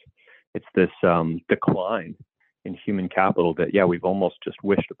this decline in human capital that, we've almost just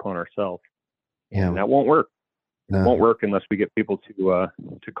wished upon ourselves. Yeah. And that won't work. No. It won't work unless we get people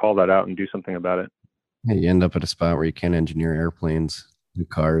to call that out and do something about it. Yeah, you end up at a spot where you can't engineer airplanes and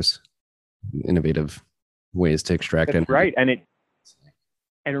cars, innovative ways to extract energy. Right.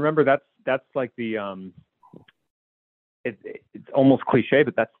 And remember, that's like the it's almost cliche,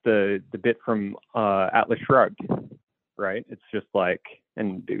 but that's the bit from Atlas Shrugged, right? It's just like,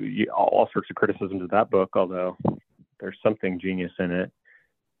 and all sorts of criticisms of that book, although there's something genius in it.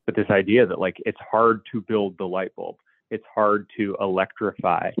 But this idea that it's hard to build the light bulb, it's hard to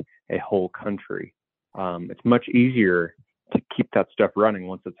electrify a whole country. It's much easier to keep that stuff running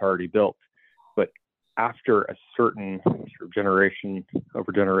once it's already built. But after a certain sort of generation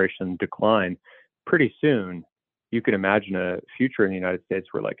over generation decline, pretty soon you can imagine a future in the United States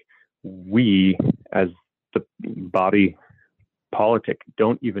where we as the body politic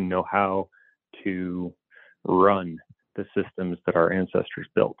don't even know how to run the systems that our ancestors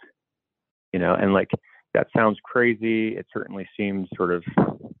built, and that sounds crazy. It certainly seemed sort of,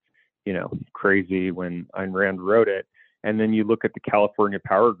 crazy when Ayn Rand wrote it. And then you look at the California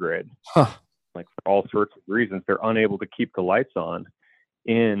power grid, for all sorts of reasons, they're unable to keep the lights on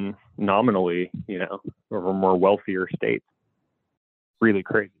in nominally, or more wealthier states. Really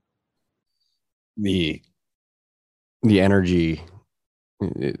crazy. The energy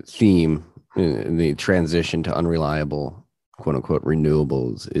theme, the transition to unreliable, quote unquote,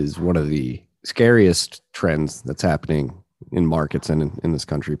 renewables is one of the scariest trends that's happening in markets and in this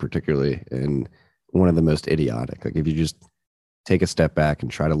country particularly, and one of the most idiotic. If you just take a step back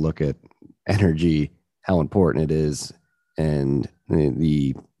and try to look at energy, how important it is, and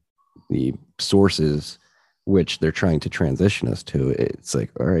the sources which they're trying to transition us to, it's all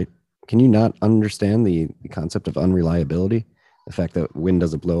right, can you not understand the concept of unreliability? The fact that wind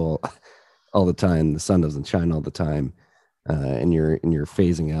doesn't blow all the time, the sun doesn't shine all the time, and you're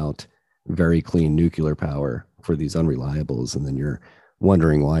phasing out very clean nuclear power for these unreliables, and then you're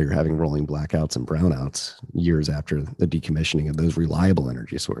wondering why you're having rolling blackouts and brownouts years after the decommissioning of those reliable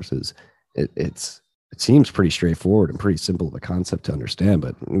energy sources. It seems pretty straightforward and pretty simple of a concept to understand,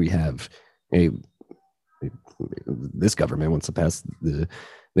 but we have this government wants to pass the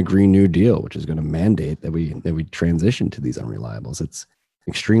Green New Deal, which is going to mandate that we transition to these unreliables. It's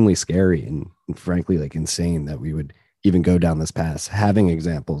extremely scary and frankly insane that we would even go down this path, having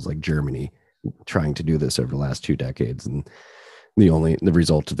examples like Germany trying to do this over the last 2 decades. And the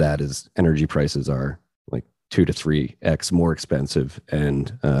result of that is energy prices are 2 to 3x more expensive,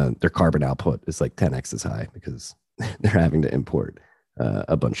 and their carbon output is 10x as high because they're having to import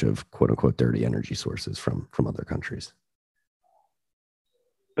a bunch of quote unquote dirty energy sources from other countries.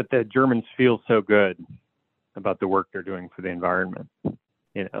 But the Germans feel so good about the work they're doing for the environment,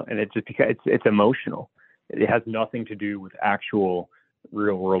 and it's just because it's emotional. It has nothing to do with actual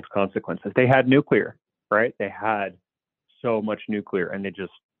real world consequences. They had nuclear, right? They had so much nuclear, and they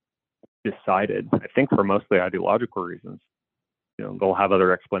just decided, I think for mostly ideological reasons, they'll have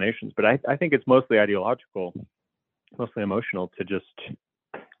other explanations, but I think it's mostly ideological, mostly emotional, to just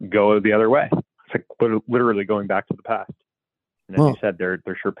go the other way. It's literally going back to the past. And as you said, they're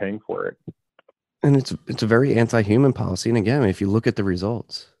sure paying for it. And it's a very anti-human policy. And again, if you look at the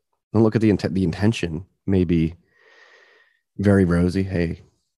results and look at the intention, maybe very rosy. Hey,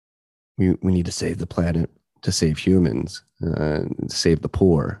 we need to save the planet. to save humans, to save the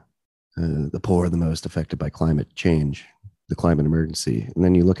poor. The poor are the most affected by climate change, the climate emergency. And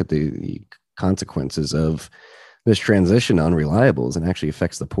then you look at the consequences of this transition to unreliables, and actually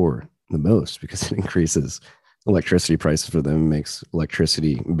affects the poor the most because it increases electricity prices for them, makes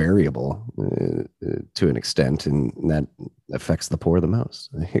electricity variable to an extent, and that affects the poor the most.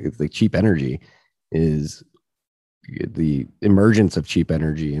 The cheap energy is the emergence of cheap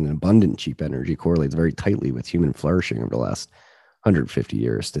energy and abundant cheap energy correlates very tightly with human flourishing over the last 150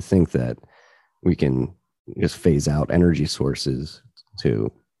 years. To think that we can just phase out energy sources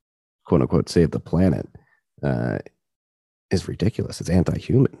to quote unquote save the planet is ridiculous. It's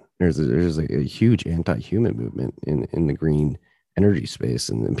anti-human. There's a huge anti-human movement in the green energy space,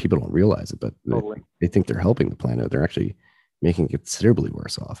 and people don't realize it, but they think they're helping the planet. They're actually making it considerably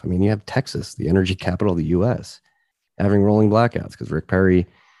worse off. I mean, you have Texas, the energy capital of the U.S., having rolling blackouts because Rick Perry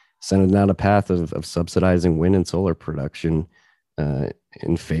sent it down a path of subsidizing wind and solar production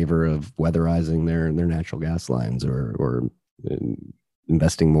in favor of weatherizing their natural gas lines or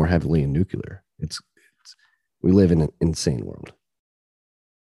investing more heavily in nuclear. We live in an insane world.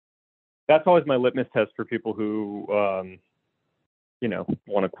 That's always my litmus test for people who,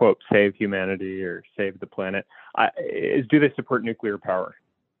 want to quote, save humanity or save the planet, is do they support nuclear power?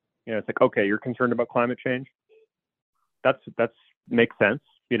 It's like, okay, you're concerned about climate change. That's makes sense.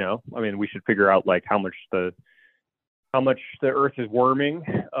 I mean, we should figure out like how much the earth is warming,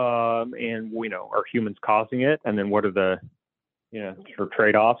 and are humans causing it? And then what are the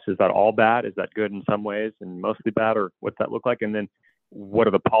trade-offs? Is that all bad? Is that good in some ways and mostly bad, or what's that look like? And then what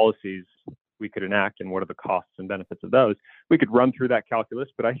are the policies we could enact, and what are the costs and benefits of those? We could run through that calculus,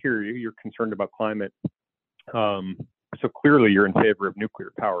 but I hear you. You're concerned about climate. So clearly you're in favor of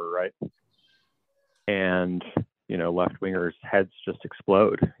nuclear power, right? And, left-wingers' heads just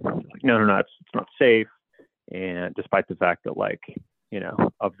explode. Like, no, it's not safe. And despite the fact that,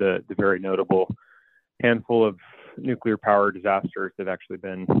 of the very notable handful of nuclear power disasters that have actually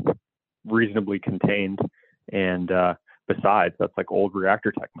been reasonably contained. And besides, that's like old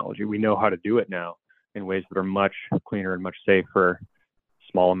reactor technology. We know how to do it now in ways that are much cleaner and much safer,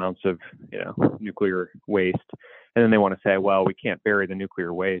 small amounts of, nuclear waste. And then they want to say, well, we can't bury the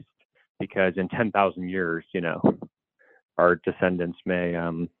nuclear waste because in 10,000 years, our descendants may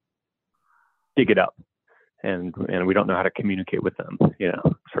dig it up. And we don't know how to communicate with them,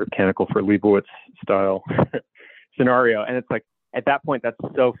 sort of Canticle for Leibowitz style scenario. And it's like, at that point, that's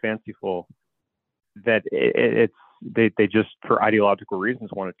so fanciful that they just, for ideological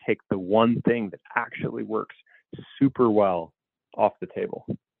reasons, want to take the one thing that actually works super well off the table.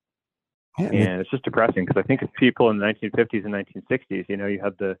 Yeah, and it's just depressing because I think of people in the 1950s and 1960s, you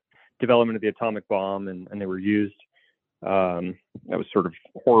had the development of the atomic bomb and they were used. That was sort of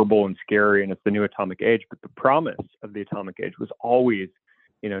horrible and scary, and it's the new atomic age. But the promise of the atomic age was always,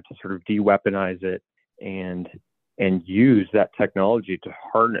 to sort of de-weaponize it and use that technology to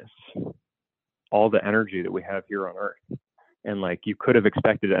harness all the energy that we have here on Earth. And you could have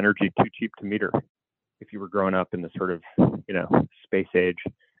expected energy too cheap to meter if you were growing up in the sort of, space age.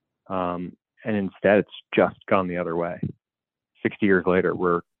 And instead, it's just gone the other way. 60 years later,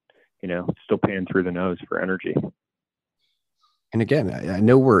 we're, still paying through the nose for energy. And again, I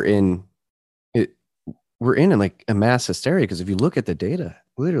know we're in like a mass hysteria because if you look at the data,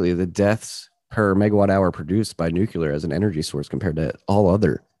 literally the deaths per megawatt hour produced by nuclear as an energy source compared to all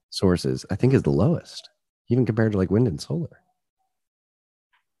other sources, I think is the lowest, even compared to like wind and solar.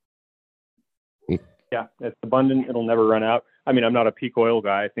 Yeah, it's abundant. It'll never run out. I mean, I'm not a peak oil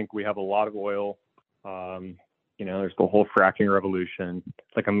guy. I think we have a lot of oil. There's the whole fracking revolution.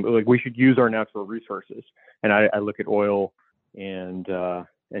 It's like we should use our natural resources. And I look at oil and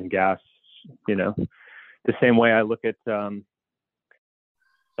gas, the same way I look at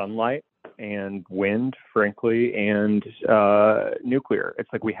sunlight and wind, frankly, and nuclear. It's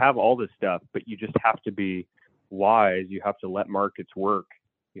like we have all this stuff, but you just have to be wise. You have to let markets work.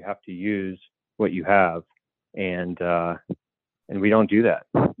 You have to use what you have, and we don't do that.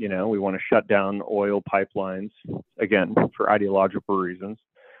 We want to shut down oil pipelines again for ideological reasons.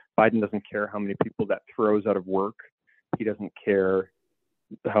 Biden doesn't care how many people that throws out of work. He doesn't care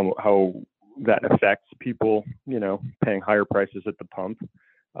how that affects people, paying higher prices at the pump.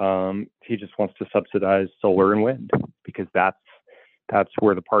 He just wants to subsidize solar and wind because that's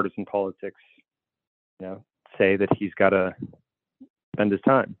where the partisan politics, say that he's got to spend his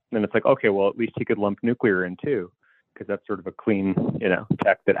time. And it's like, okay, well, at least he could lump nuclear in too, because that's sort of a clean,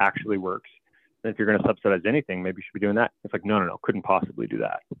 tech that actually works. And if you're going to subsidize anything, maybe you should be doing that. It's like, no, couldn't possibly do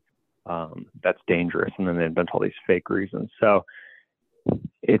that. That's dangerous. And then they invent all these fake reasons. So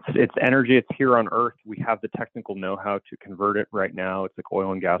it's energy. It's here on Earth. We have the technical know-how to convert it right now. It's like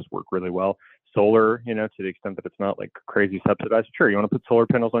oil and gas work really well. Solar, to the extent that it's not like crazy subsidized. Sure, you want to put solar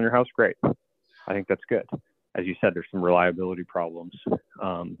panels on your house? Great. I think that's good. As you said, there's some reliability problems,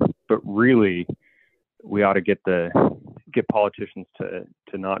 but really, we ought to get politicians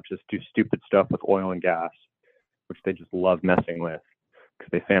to not just do stupid stuff with oil and gas, which they just love messing with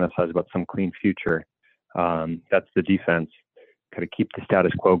because they fantasize about some clean future. That's the defense. Got to keep the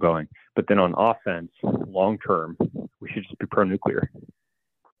status quo going. But then on offense, long term, we should just be pro-nuclear.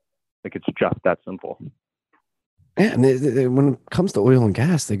 Like, it's just that simple. Yeah, and when it comes to oil and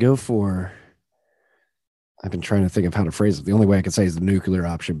gas, they go for, I've been trying to think of how to phrase it. The only way I can say is the nuclear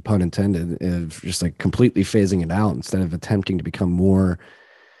option, pun intended, of just like completely phasing it out instead of attempting to become more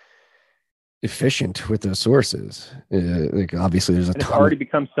efficient with those sources. Like, obviously, there's a and it's already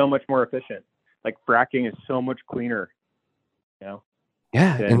become so much more efficient. Like, fracking is so much cleaner,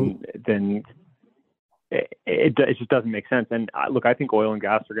 Yeah, then it just doesn't make sense. And look, I think oil and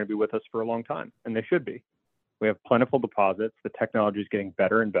gas are going to be with us for a long time, and they should be. We have plentiful deposits. The technology is getting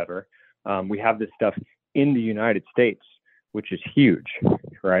better and better. We have this stuff in the United States, which is huge,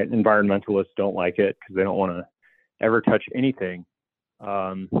 right? Environmentalists don't like it because they don't want to ever touch anything.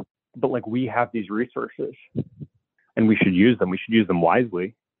 But like, we have these resources and we should use them. We should use them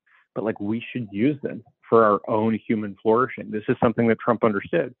wisely, but like, we should use them for our own human flourishing. This is something that Trump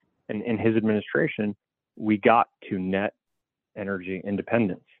understood. And in his administration, we got to net energy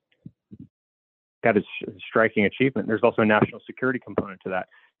independence. That is a striking achievement. There's also a national security component to that.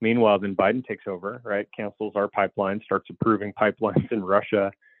 Meanwhile, then Biden takes over, right? Cancels our pipeline, starts approving pipelines in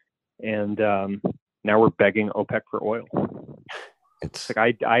Russia. And now we're begging OPEC for oil. It's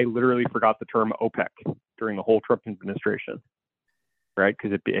like, I literally forgot the term OPEC during the whole Trump administration, right?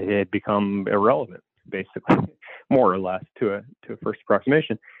 Because it had become irrelevant, basically, more or less, to a first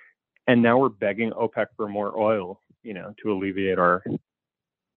approximation. And now we're begging OPEC for more oil, to alleviate our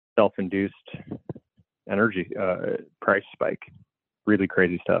self-induced energy price spike. Really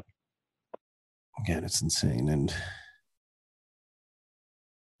crazy stuff. Again, it's insane. And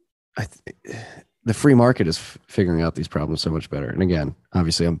the free market is figuring out these problems so much better. And again,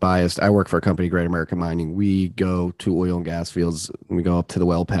 obviously, I'm biased. I work for a company, Great American Mining. We go to oil and gas fields. We go up to the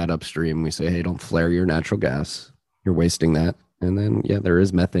well pad upstream. We say, hey, don't flare your natural gas. You're wasting that. And then, yeah, there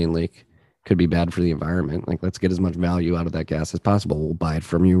is methane leak. Could be bad for the environment. Like, let's get as much value out of that gas as possible. We'll buy it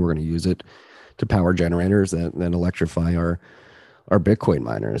from you. We're going to use it to power generators that electrify our Bitcoin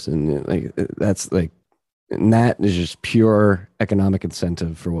miners. And like, that's like, and that is just pure economic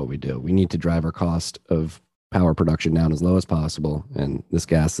incentive for what we do. We need to drive our cost of power production down as low as possible. And this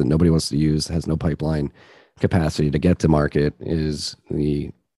gas that nobody wants to use, has no pipeline capacity to get to market, is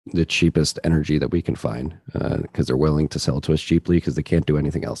the cheapest energy that we can find, because they're willing to sell to us cheaply because they can't do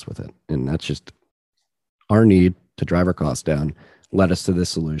anything else with it. And that's just our need to drive our costs down, led us to this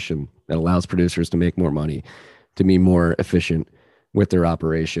solution that allows producers to make more money, to be more efficient with their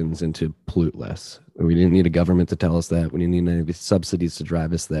operations, and to pollute less. We didn't need a government to tell us that. We didn't need any subsidies to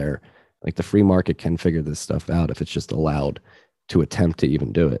drive us there. Like, the free market can figure this stuff out if it's just allowed to attempt to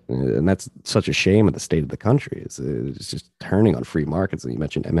even do it. And that's such a shame of the state of the country. It's just turning on free markets. And you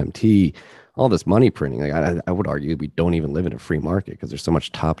mentioned MMT, all this money printing. Like, I would argue we don't even live in a free market because there's so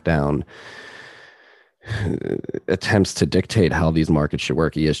much top-down attempts to dictate how these markets should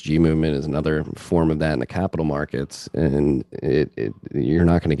work. ESG movement is another form of that in the capital markets. And you're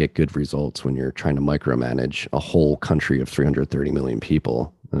not going to get good results when you're trying to micromanage a whole country of 330 million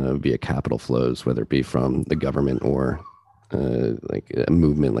people via capital flows, whether it be from the government or like a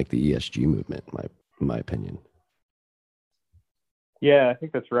movement like the ESG movement, in my opinion. Yeah, I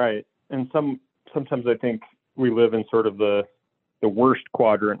think that's right. And sometimes I think we live in sort of the worst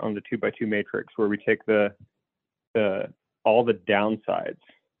quadrant on the 2x2 matrix, where we take all the downsides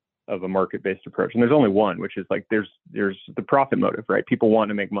of a market-based approach. And there's only one, which is like, there's the profit motive, right? People want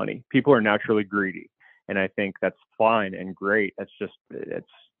to make money. People are naturally greedy. And I think that's fine and great. It's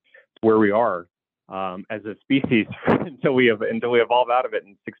where we are as a species until we evolve out of it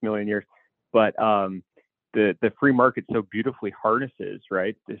in 6 million years. But the free market so beautifully harnesses,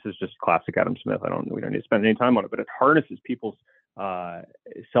 right? This is just classic Adam Smith. We don't need to spend any time on it, but it harnesses people's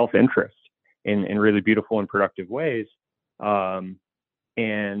self-interest in really beautiful and productive ways. And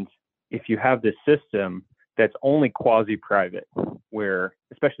if you have this system that's only quasi-private, where,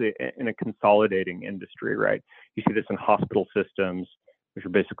 especially in a consolidating industry, right? You see this in hospital systems, which are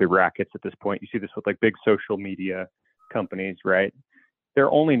basically rackets at this point. You see this with like big social media companies, right?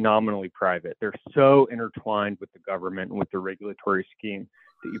 They're only nominally private. They're so intertwined with the government and with the regulatory scheme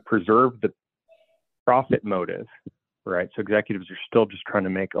that you preserve the profit motive right? So executives are still just trying to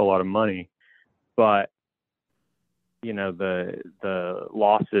make a lot of money, but the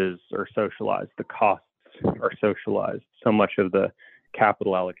losses are socialized, the costs are socialized. So much of the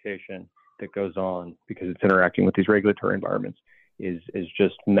capital allocation that goes on because it's interacting with these regulatory environments is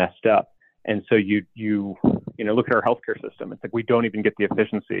just messed up. And so you look at our healthcare system. It's like we don't even get the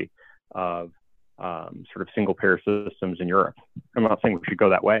efficiency of sort of single payer systems in Europe. I'm not saying we should go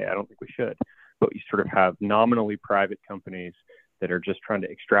that way. I don't think we should. But you sort of have nominally private companies that are just trying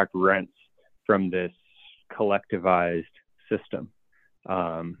to extract rents from this collectivized system.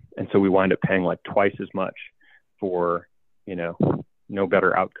 And so we wind up paying like twice as much for, no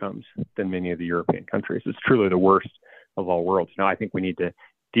better outcomes than many of the European countries. It's truly the worst of all worlds. Now, I think we need to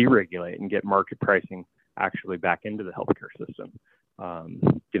deregulate and get market pricing actually back into the healthcare system.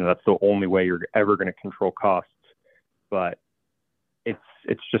 That's the only way you're ever going to control costs. But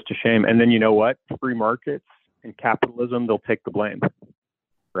it's just a shame. And then you know what? Free markets and capitalism, they'll take the blame,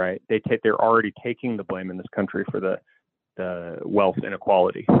 right? They're already taking the blame in this country for the wealth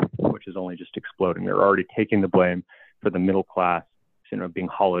inequality, which is only just exploding. They're already taking the blame for the middle class, being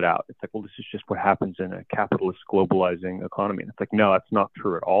hollowed out. It's like, well, this is just what happens in a capitalist globalizing economy. And it's like, no, that's not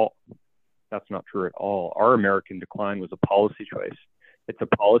true at all. That's not true at all. Our American decline was a policy choice. It's a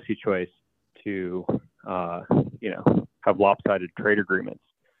policy choice to, have lopsided trade agreements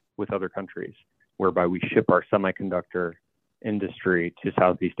with other countries, whereby we ship our semiconductor industry to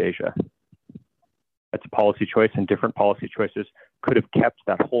Southeast Asia. That's a policy choice, and different policy choices could have kept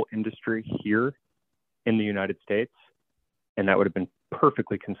that whole industry here in the United States, and that would have been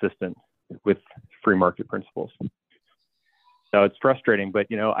perfectly consistent with free market principles. So it's frustrating, but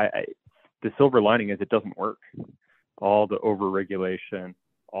the silver lining is it doesn't work. All the overregulation,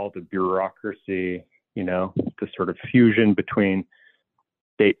 all the bureaucracy, the sort of fusion between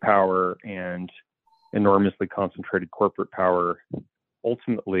state power and enormously concentrated corporate power,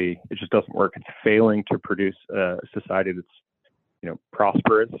 ultimately it just doesn't work. It's failing to produce a society that's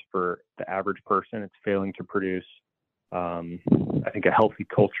prosperous for the average person. It's failing to produce I think a healthy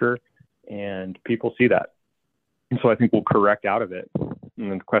culture, and people see that. And so I think we'll correct out of it. And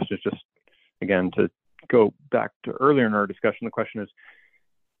then the question is just, again, to go back to earlier in our discussion, the question is,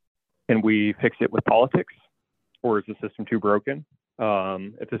 can we fix it with politics, or is the system too broken?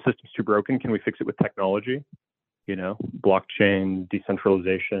 If the system's too broken, can we fix it with technology? Blockchain,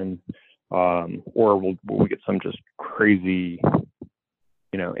 decentralization, or will we get some just crazy,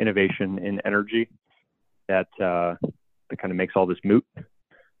 innovation in energy that kind of makes all this moot?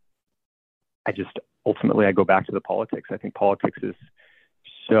 Ultimately, I go back to the politics. I think politics is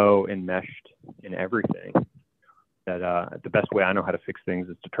so enmeshed in everything that the best way I know how to fix things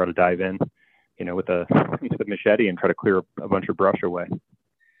is to try to dive in, with a machete and try to clear a bunch of brush away.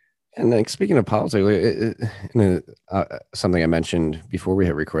 And like, speaking of politics, something I mentioned before we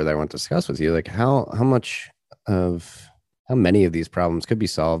hit record that I want to discuss with you, like how many of these problems could be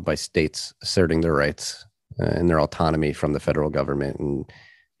solved by states asserting their rights and their autonomy from the federal government, and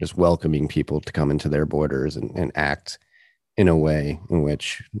just welcoming people to come into their borders and act in a way in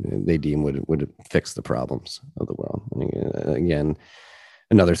which they deem would fix the problems of the world. Again,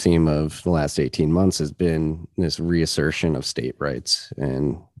 another theme of the last 18 months has been this reassertion of state rights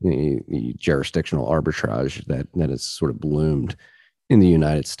and the jurisdictional arbitrage that has sort of bloomed in the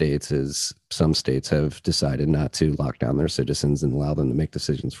United States, as some states have decided not to lock down their citizens and allow them to make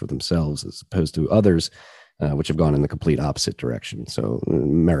decisions for themselves, as opposed to others which have gone in the complete opposite direction. So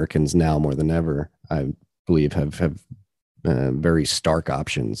Americans now more than ever, I believe, have very stark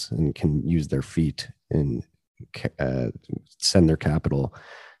options and can use their feet and send their capital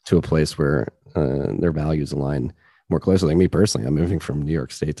to a place where their values align more closely. Like me personally, I'm moving from New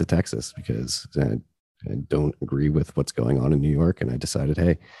York State to Texas because I don't agree with what's going on in New York. And I decided,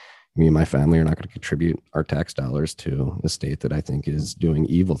 hey, me and my family are not going to contribute our tax dollars to a state that I think is doing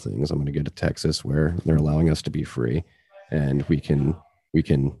evil things. I'm going to go to Texas, where they're allowing us to be free, and we can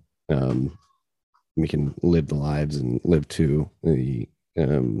live the lives and live to the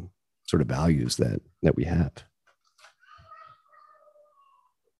sort of values that we have.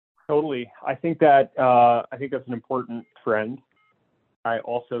 Totally. I think that's an important trend. I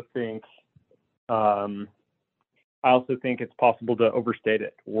also think it's possible to overstate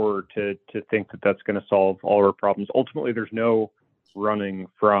it, or to think that that's going to solve all our problems. Ultimately, there's no running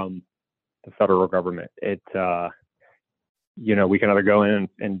from the federal government. We can either go in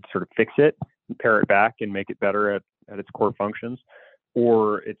and sort of fix it, and pare it back, and make it better at its core functions,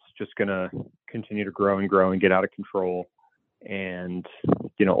 or it's just going to continue to grow and grow and get out of control. And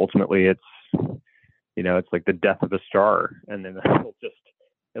ultimately, it's like the death of a star, and then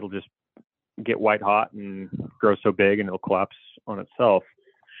it'll just get white hot and grow so big and it'll collapse on itself.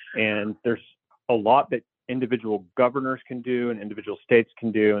 And there's a lot that individual governors can do and individual states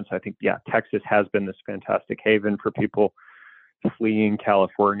can do. And so I think, yeah, Texas has been this fantastic haven for people fleeing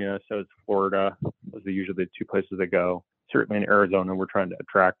California. So is Florida. Those are usually the two places they go. Certainly in Arizona, we're trying to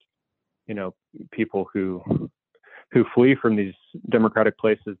attract, people who flee from these democratic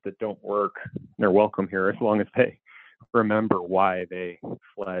places that don't work. They're welcome here as long as they remember why they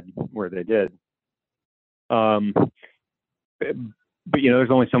fled where they did. But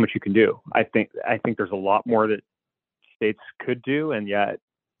there's only so much you can do. I think there's a lot more that states could do, and yet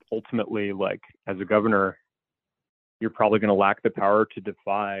ultimately, like as a governor, you're probably going to lack the power to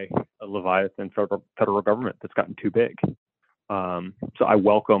defy a Leviathan federal government that's gotten too big. So I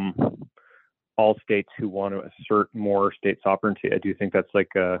welcome all states who want to assert more state sovereignty. I do think that's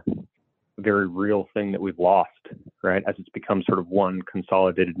like a very real thing that we've lost, right? As it's become sort of one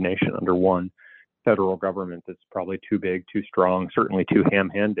consolidated nation under one federal government that's probably too big, too strong, certainly too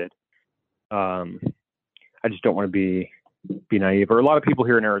ham-handed. I just don't want to be naive. Or a lot of people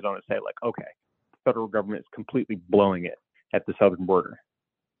here in Arizona say like, okay, the federal government is completely blowing it at the southern border.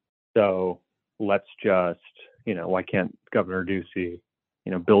 So let's just, why can't Governor Ducey,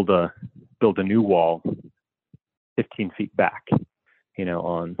 build a new wall 15 feet back,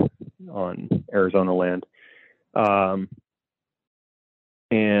 on Arizona land.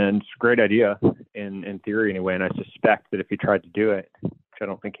 And it's a great idea in theory anyway. And I suspect that if he tried to do it, which I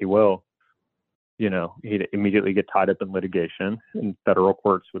don't think he will, he'd immediately get tied up in litigation, and federal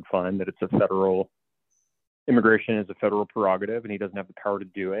courts would find that immigration is a federal prerogative and he doesn't have the power to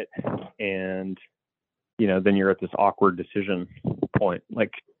do it. And, then you're at this awkward decision point.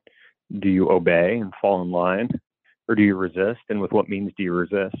 Like, do you obey and fall in line, or do you resist? And with what means do you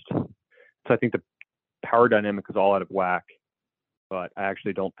resist? So I think the power dynamic is all out of whack. But I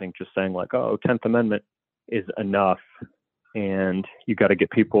actually don't think just saying like, 10th Amendment is enough. And you got to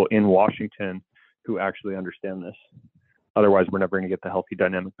get people in Washington who actually understand this. Otherwise, we're never going to get the healthy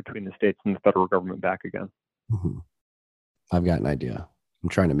dynamic between the states and the federal government back again. Mm-hmm. I've got an idea. I'm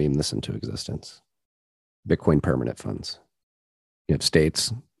trying to meme this into existence. Bitcoin permanent funds. You have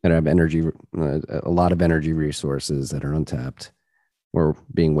states that have a lot of energy resources that are untapped or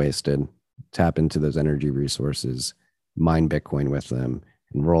being wasted. Tap into those energy resources, mine Bitcoin with them,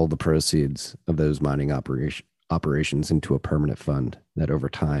 and roll the proceeds of those mining operations into a permanent fund that over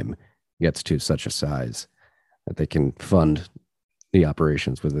time gets to such a size that they can fund the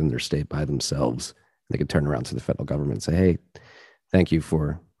operations within their state by themselves. They can turn around to the federal government and say, hey, thank you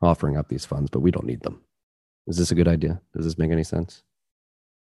for offering up these funds, but we don't need them. Is this a good idea? Does this make any sense?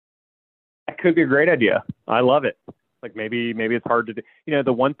 That could be a great idea. I love it. Like maybe it's hard to do.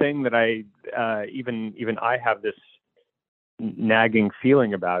 The one thing that I even I have this nagging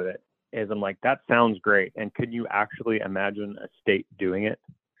feeling about it is I'm like, that sounds great. And could you actually imagine a state doing it?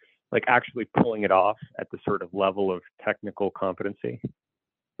 Like actually pulling it off at the sort of level of technical competency?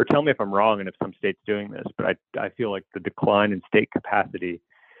 Or tell me if I'm wrong and if some state's doing this, but I feel like the decline in state capacity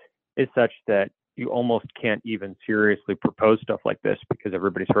is such that you almost can't even seriously propose stuff like this because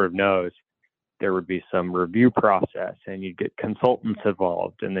everybody sort of knows there would be some review process and you'd get consultants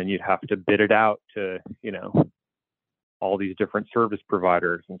involved and then you'd have to bid it out to, all these different service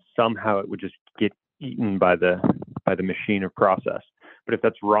providers, and somehow it would just get eaten by the machine of process. But if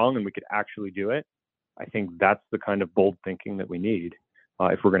that's wrong and we could actually do it, I think that's the kind of bold thinking that we need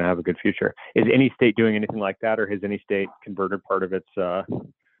if we're going to have a good future. Is any state doing anything like that, or has any state converted part of its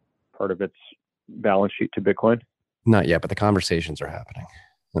balance sheet to Bitcoin? Not yet, but the conversations are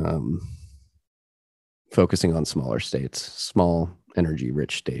happening. Focusing on smaller states, small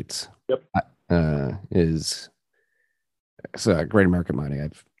energy-rich states. Yep. So Great American Mining,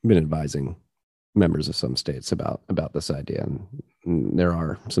 I've been advising members of some states about this idea, and there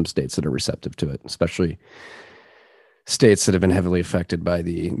are some states that are receptive to it, especially states that have been heavily affected by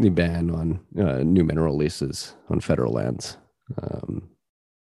the ban on new mineral leases on federal lands.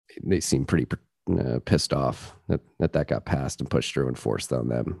 They seem pretty pissed off that got passed and pushed through and forced on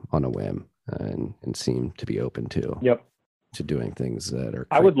them on a whim, and seem to be open to doing things that are.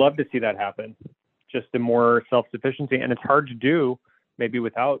 I would love to see that happen. Just a more self-sufficiency, and it's hard to do maybe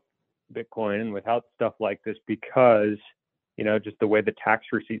without Bitcoin and without stuff like this because just the way the tax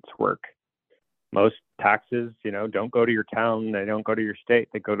receipts work. Most taxes don't go to your town, they don't go to your state,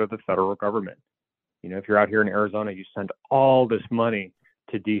 they go to the federal government. If you're out here in Arizona, you send all this money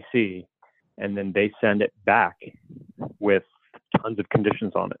to DC and then they send it back with tons of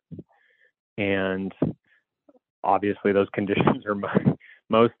conditions on it, and obviously those conditions are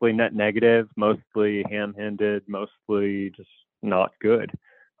mostly net negative, mostly ham-handed, mostly just not good.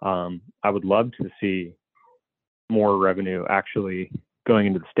 I would love to see more revenue actually going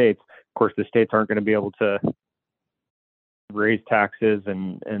into the states. Of course, the states aren't going to be able to raise taxes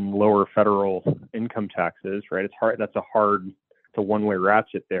and lower federal income taxes, right? It's hard. It's a one-way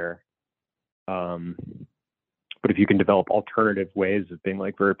ratchet there. But if you can develop alternative ways of being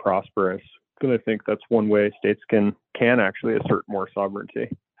like very prosperous, then I think that's one way states can actually assert more sovereignty.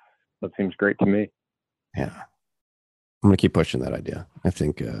 That seems great to me. Yeah. I'm going to keep pushing that idea. I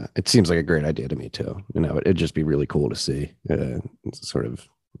think it seems like a great idea to me too. It'd just be really cool to see sort of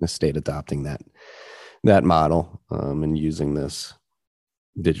the state adopting that model and using this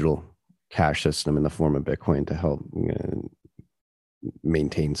digital cash system in the form of Bitcoin to help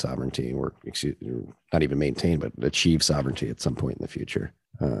maintain sovereignty, or not even maintain, but achieve sovereignty at some point in the future.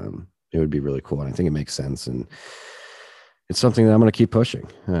 It would be really cool. And I think it makes sense. And it's something that I'm going to keep pushing.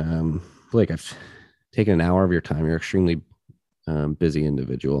 Blake, I've taken an hour of your time. You're an extremely busy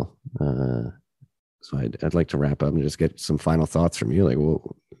individual. So I'd like to wrap up and just get some final thoughts from you. Like,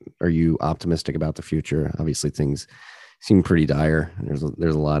 well, are you optimistic about the future? Obviously, things seem pretty dire. There's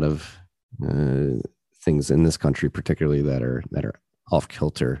a lot of things in this country, particularly that are off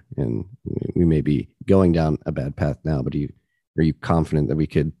kilter, and we may be going down a bad path now. But are you confident that we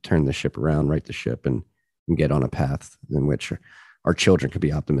could turn the ship around, right the ship, and get on a path in which our children could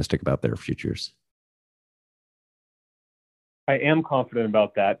be optimistic about their futures? I am confident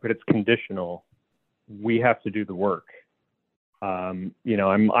about that, but it's conditional. We have to do the work. I'm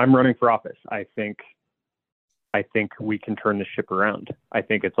running for office. I think we can turn the ship around. I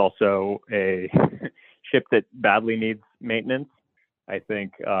think it's also a ship that badly needs maintenance. I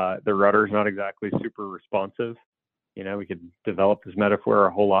think the rudder is not exactly super responsive. We could develop this metaphor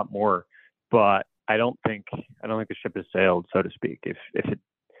a whole lot more, but I don't think the ship has sailed, so to speak. If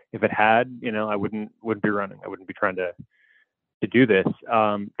it had, I wouldn't be running. I wouldn't be trying to do this.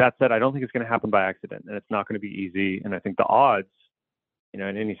 That said, I don't think it's going to happen by accident, and it's not going to be easy. And I think the odds, in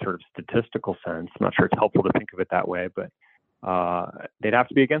any sort of statistical sense, I'm not sure it's helpful to think of it that way, but they'd have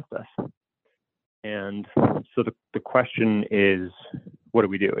to be against us. And so the question is, what do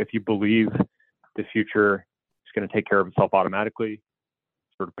we do? If you believe the future is going to take care of itself automatically,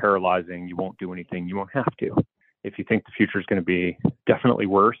 sort of paralyzing, you won't do anything, you won't have to. If you think the future is going to be definitely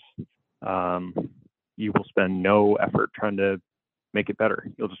worse, you will spend no effort trying to make it better.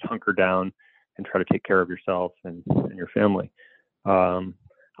 You'll just hunker down and try to take care of yourself and your family.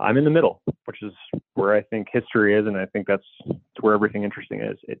 I'm in the middle, which is where I think history is, and I think that's where everything interesting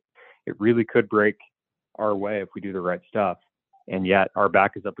is. It really could break our way if we do the right stuff, and yet our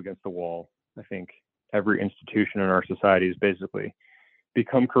back is up against the wall. I think every institution in our society has basically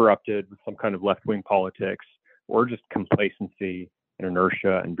become corrupted with some kind of left-wing politics or just complacency and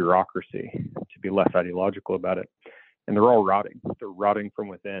inertia and bureaucracy, to be less ideological about it. And they're all rotting. They're rotting from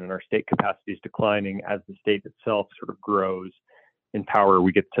within, and our state capacity is declining as the state itself sort of grows in power.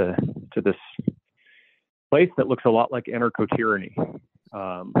 We get to this place that looks a lot like anarcho-tyranny.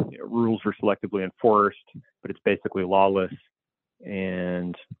 Rules are selectively enforced, but it's basically lawless,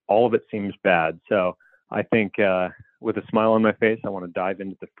 and all of it seems bad. So I think with a smile on my face, I want to dive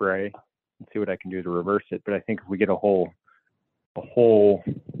into the fray and see what I can do to reverse it. But I think if we get a whole,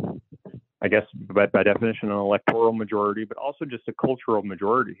 I guess by definition, an electoral majority, but also just a cultural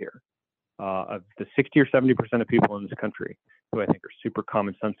majority here of the 60 or 70% of people in this country who I think are super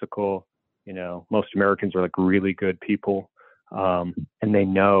commonsensical. Most Americans are like really good people, and they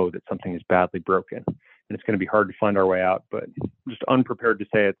know that something is badly broken, and it's going to be hard to find our way out. But I'm just unprepared to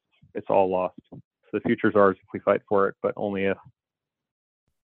say it's all lost. So the future's ours if we fight for it, but only if.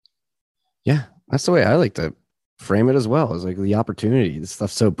 Yeah, that's the way I like to frame it as well. Is like the opportunity. This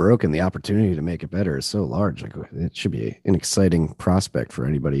stuff's so broken. The opportunity to make it better is so large. Like it should be an exciting prospect for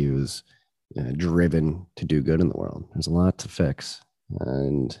anybody who's driven to do good in the world. There's a lot to fix,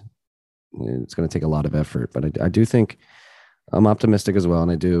 and it's going to take a lot of effort. But I do think I'm optimistic as well,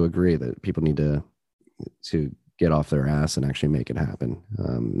 and I do agree that people need to get off their ass and actually make it happen.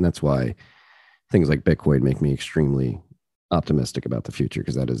 And that's why things like Bitcoin make me extremely optimistic about the future,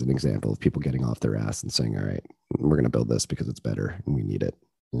 because that is an example of people getting off their ass and saying, all right, we're going to build this because it's better and we need it.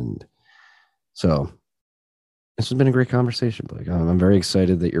 And so this has been a great conversation, Blake. I'm very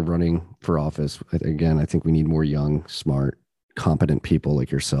excited that you're running for office. Again, I think we need more young, smart, competent people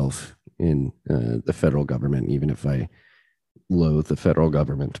like yourself in the federal government, even if I loathe the federal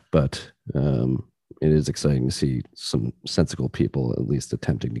government. But it is exciting to see some sensible people at least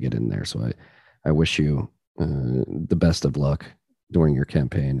attempting to get in there. So I wish you the best of luck during your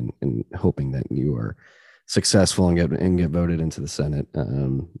campaign, and hoping that you are successful and get voted into the Senate.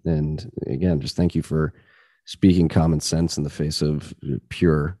 And again, just thank you for speaking common sense in the face of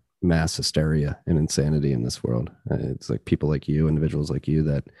pure mass hysteria and insanity in this world. It's like people like you, individuals like you,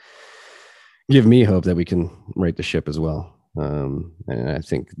 that give me hope that we can right the ship as well. And I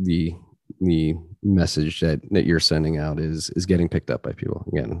think the message that you're sending out is getting picked up by people.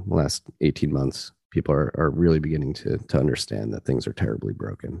 Again, the last 18 months, people are really beginning to understand that things are terribly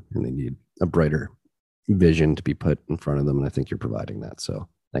broken and they need a brighter vision to be put in front of them. And I think you're providing that. So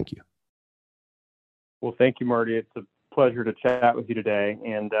thank you. Well, thank you, Marty. It's a pleasure to chat with you today.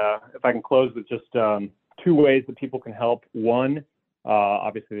 And if I can close with just 2 ways that people can help. One,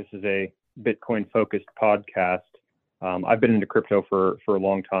 obviously, this is a Bitcoin-focused podcast. I've been into crypto for a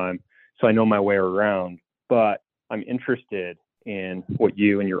long time, so I know my way around. But I'm interested in what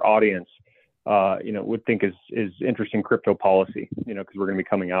you and your audience, would think is interesting crypto policy. Because we're going to be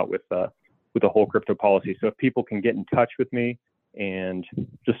coming out with a whole crypto policy. So if people can get in touch with me and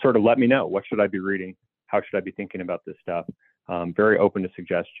just sort of let me know, what should I be reading? How should I be thinking about this stuff? Very open to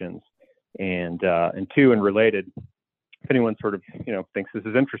suggestions. And 2, and related, if anyone sort of, thinks this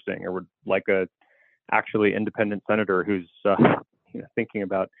is interesting or would like a actually independent senator who's, thinking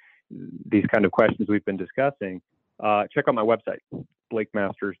about these kind of questions we've been discussing, check out my website,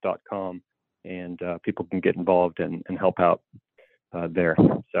 blakemasters.com, and people can get involved and help out there.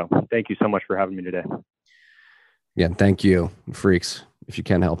 So thank you so much for having me today. Again, thank you, freaks. If you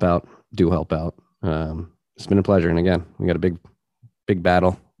can help out, do help out. It's been a pleasure. And again, we got a big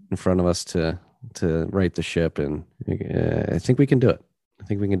battle in front of us to right the ship. And I think we can do it.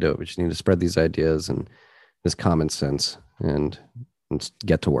 We just need to spread these ideas and this common sense and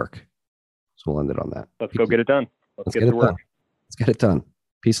get to work. So we'll end it on that. Let's go get it done. Let's get to work. Let's get it done.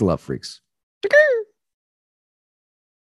 Peace and love, freaks.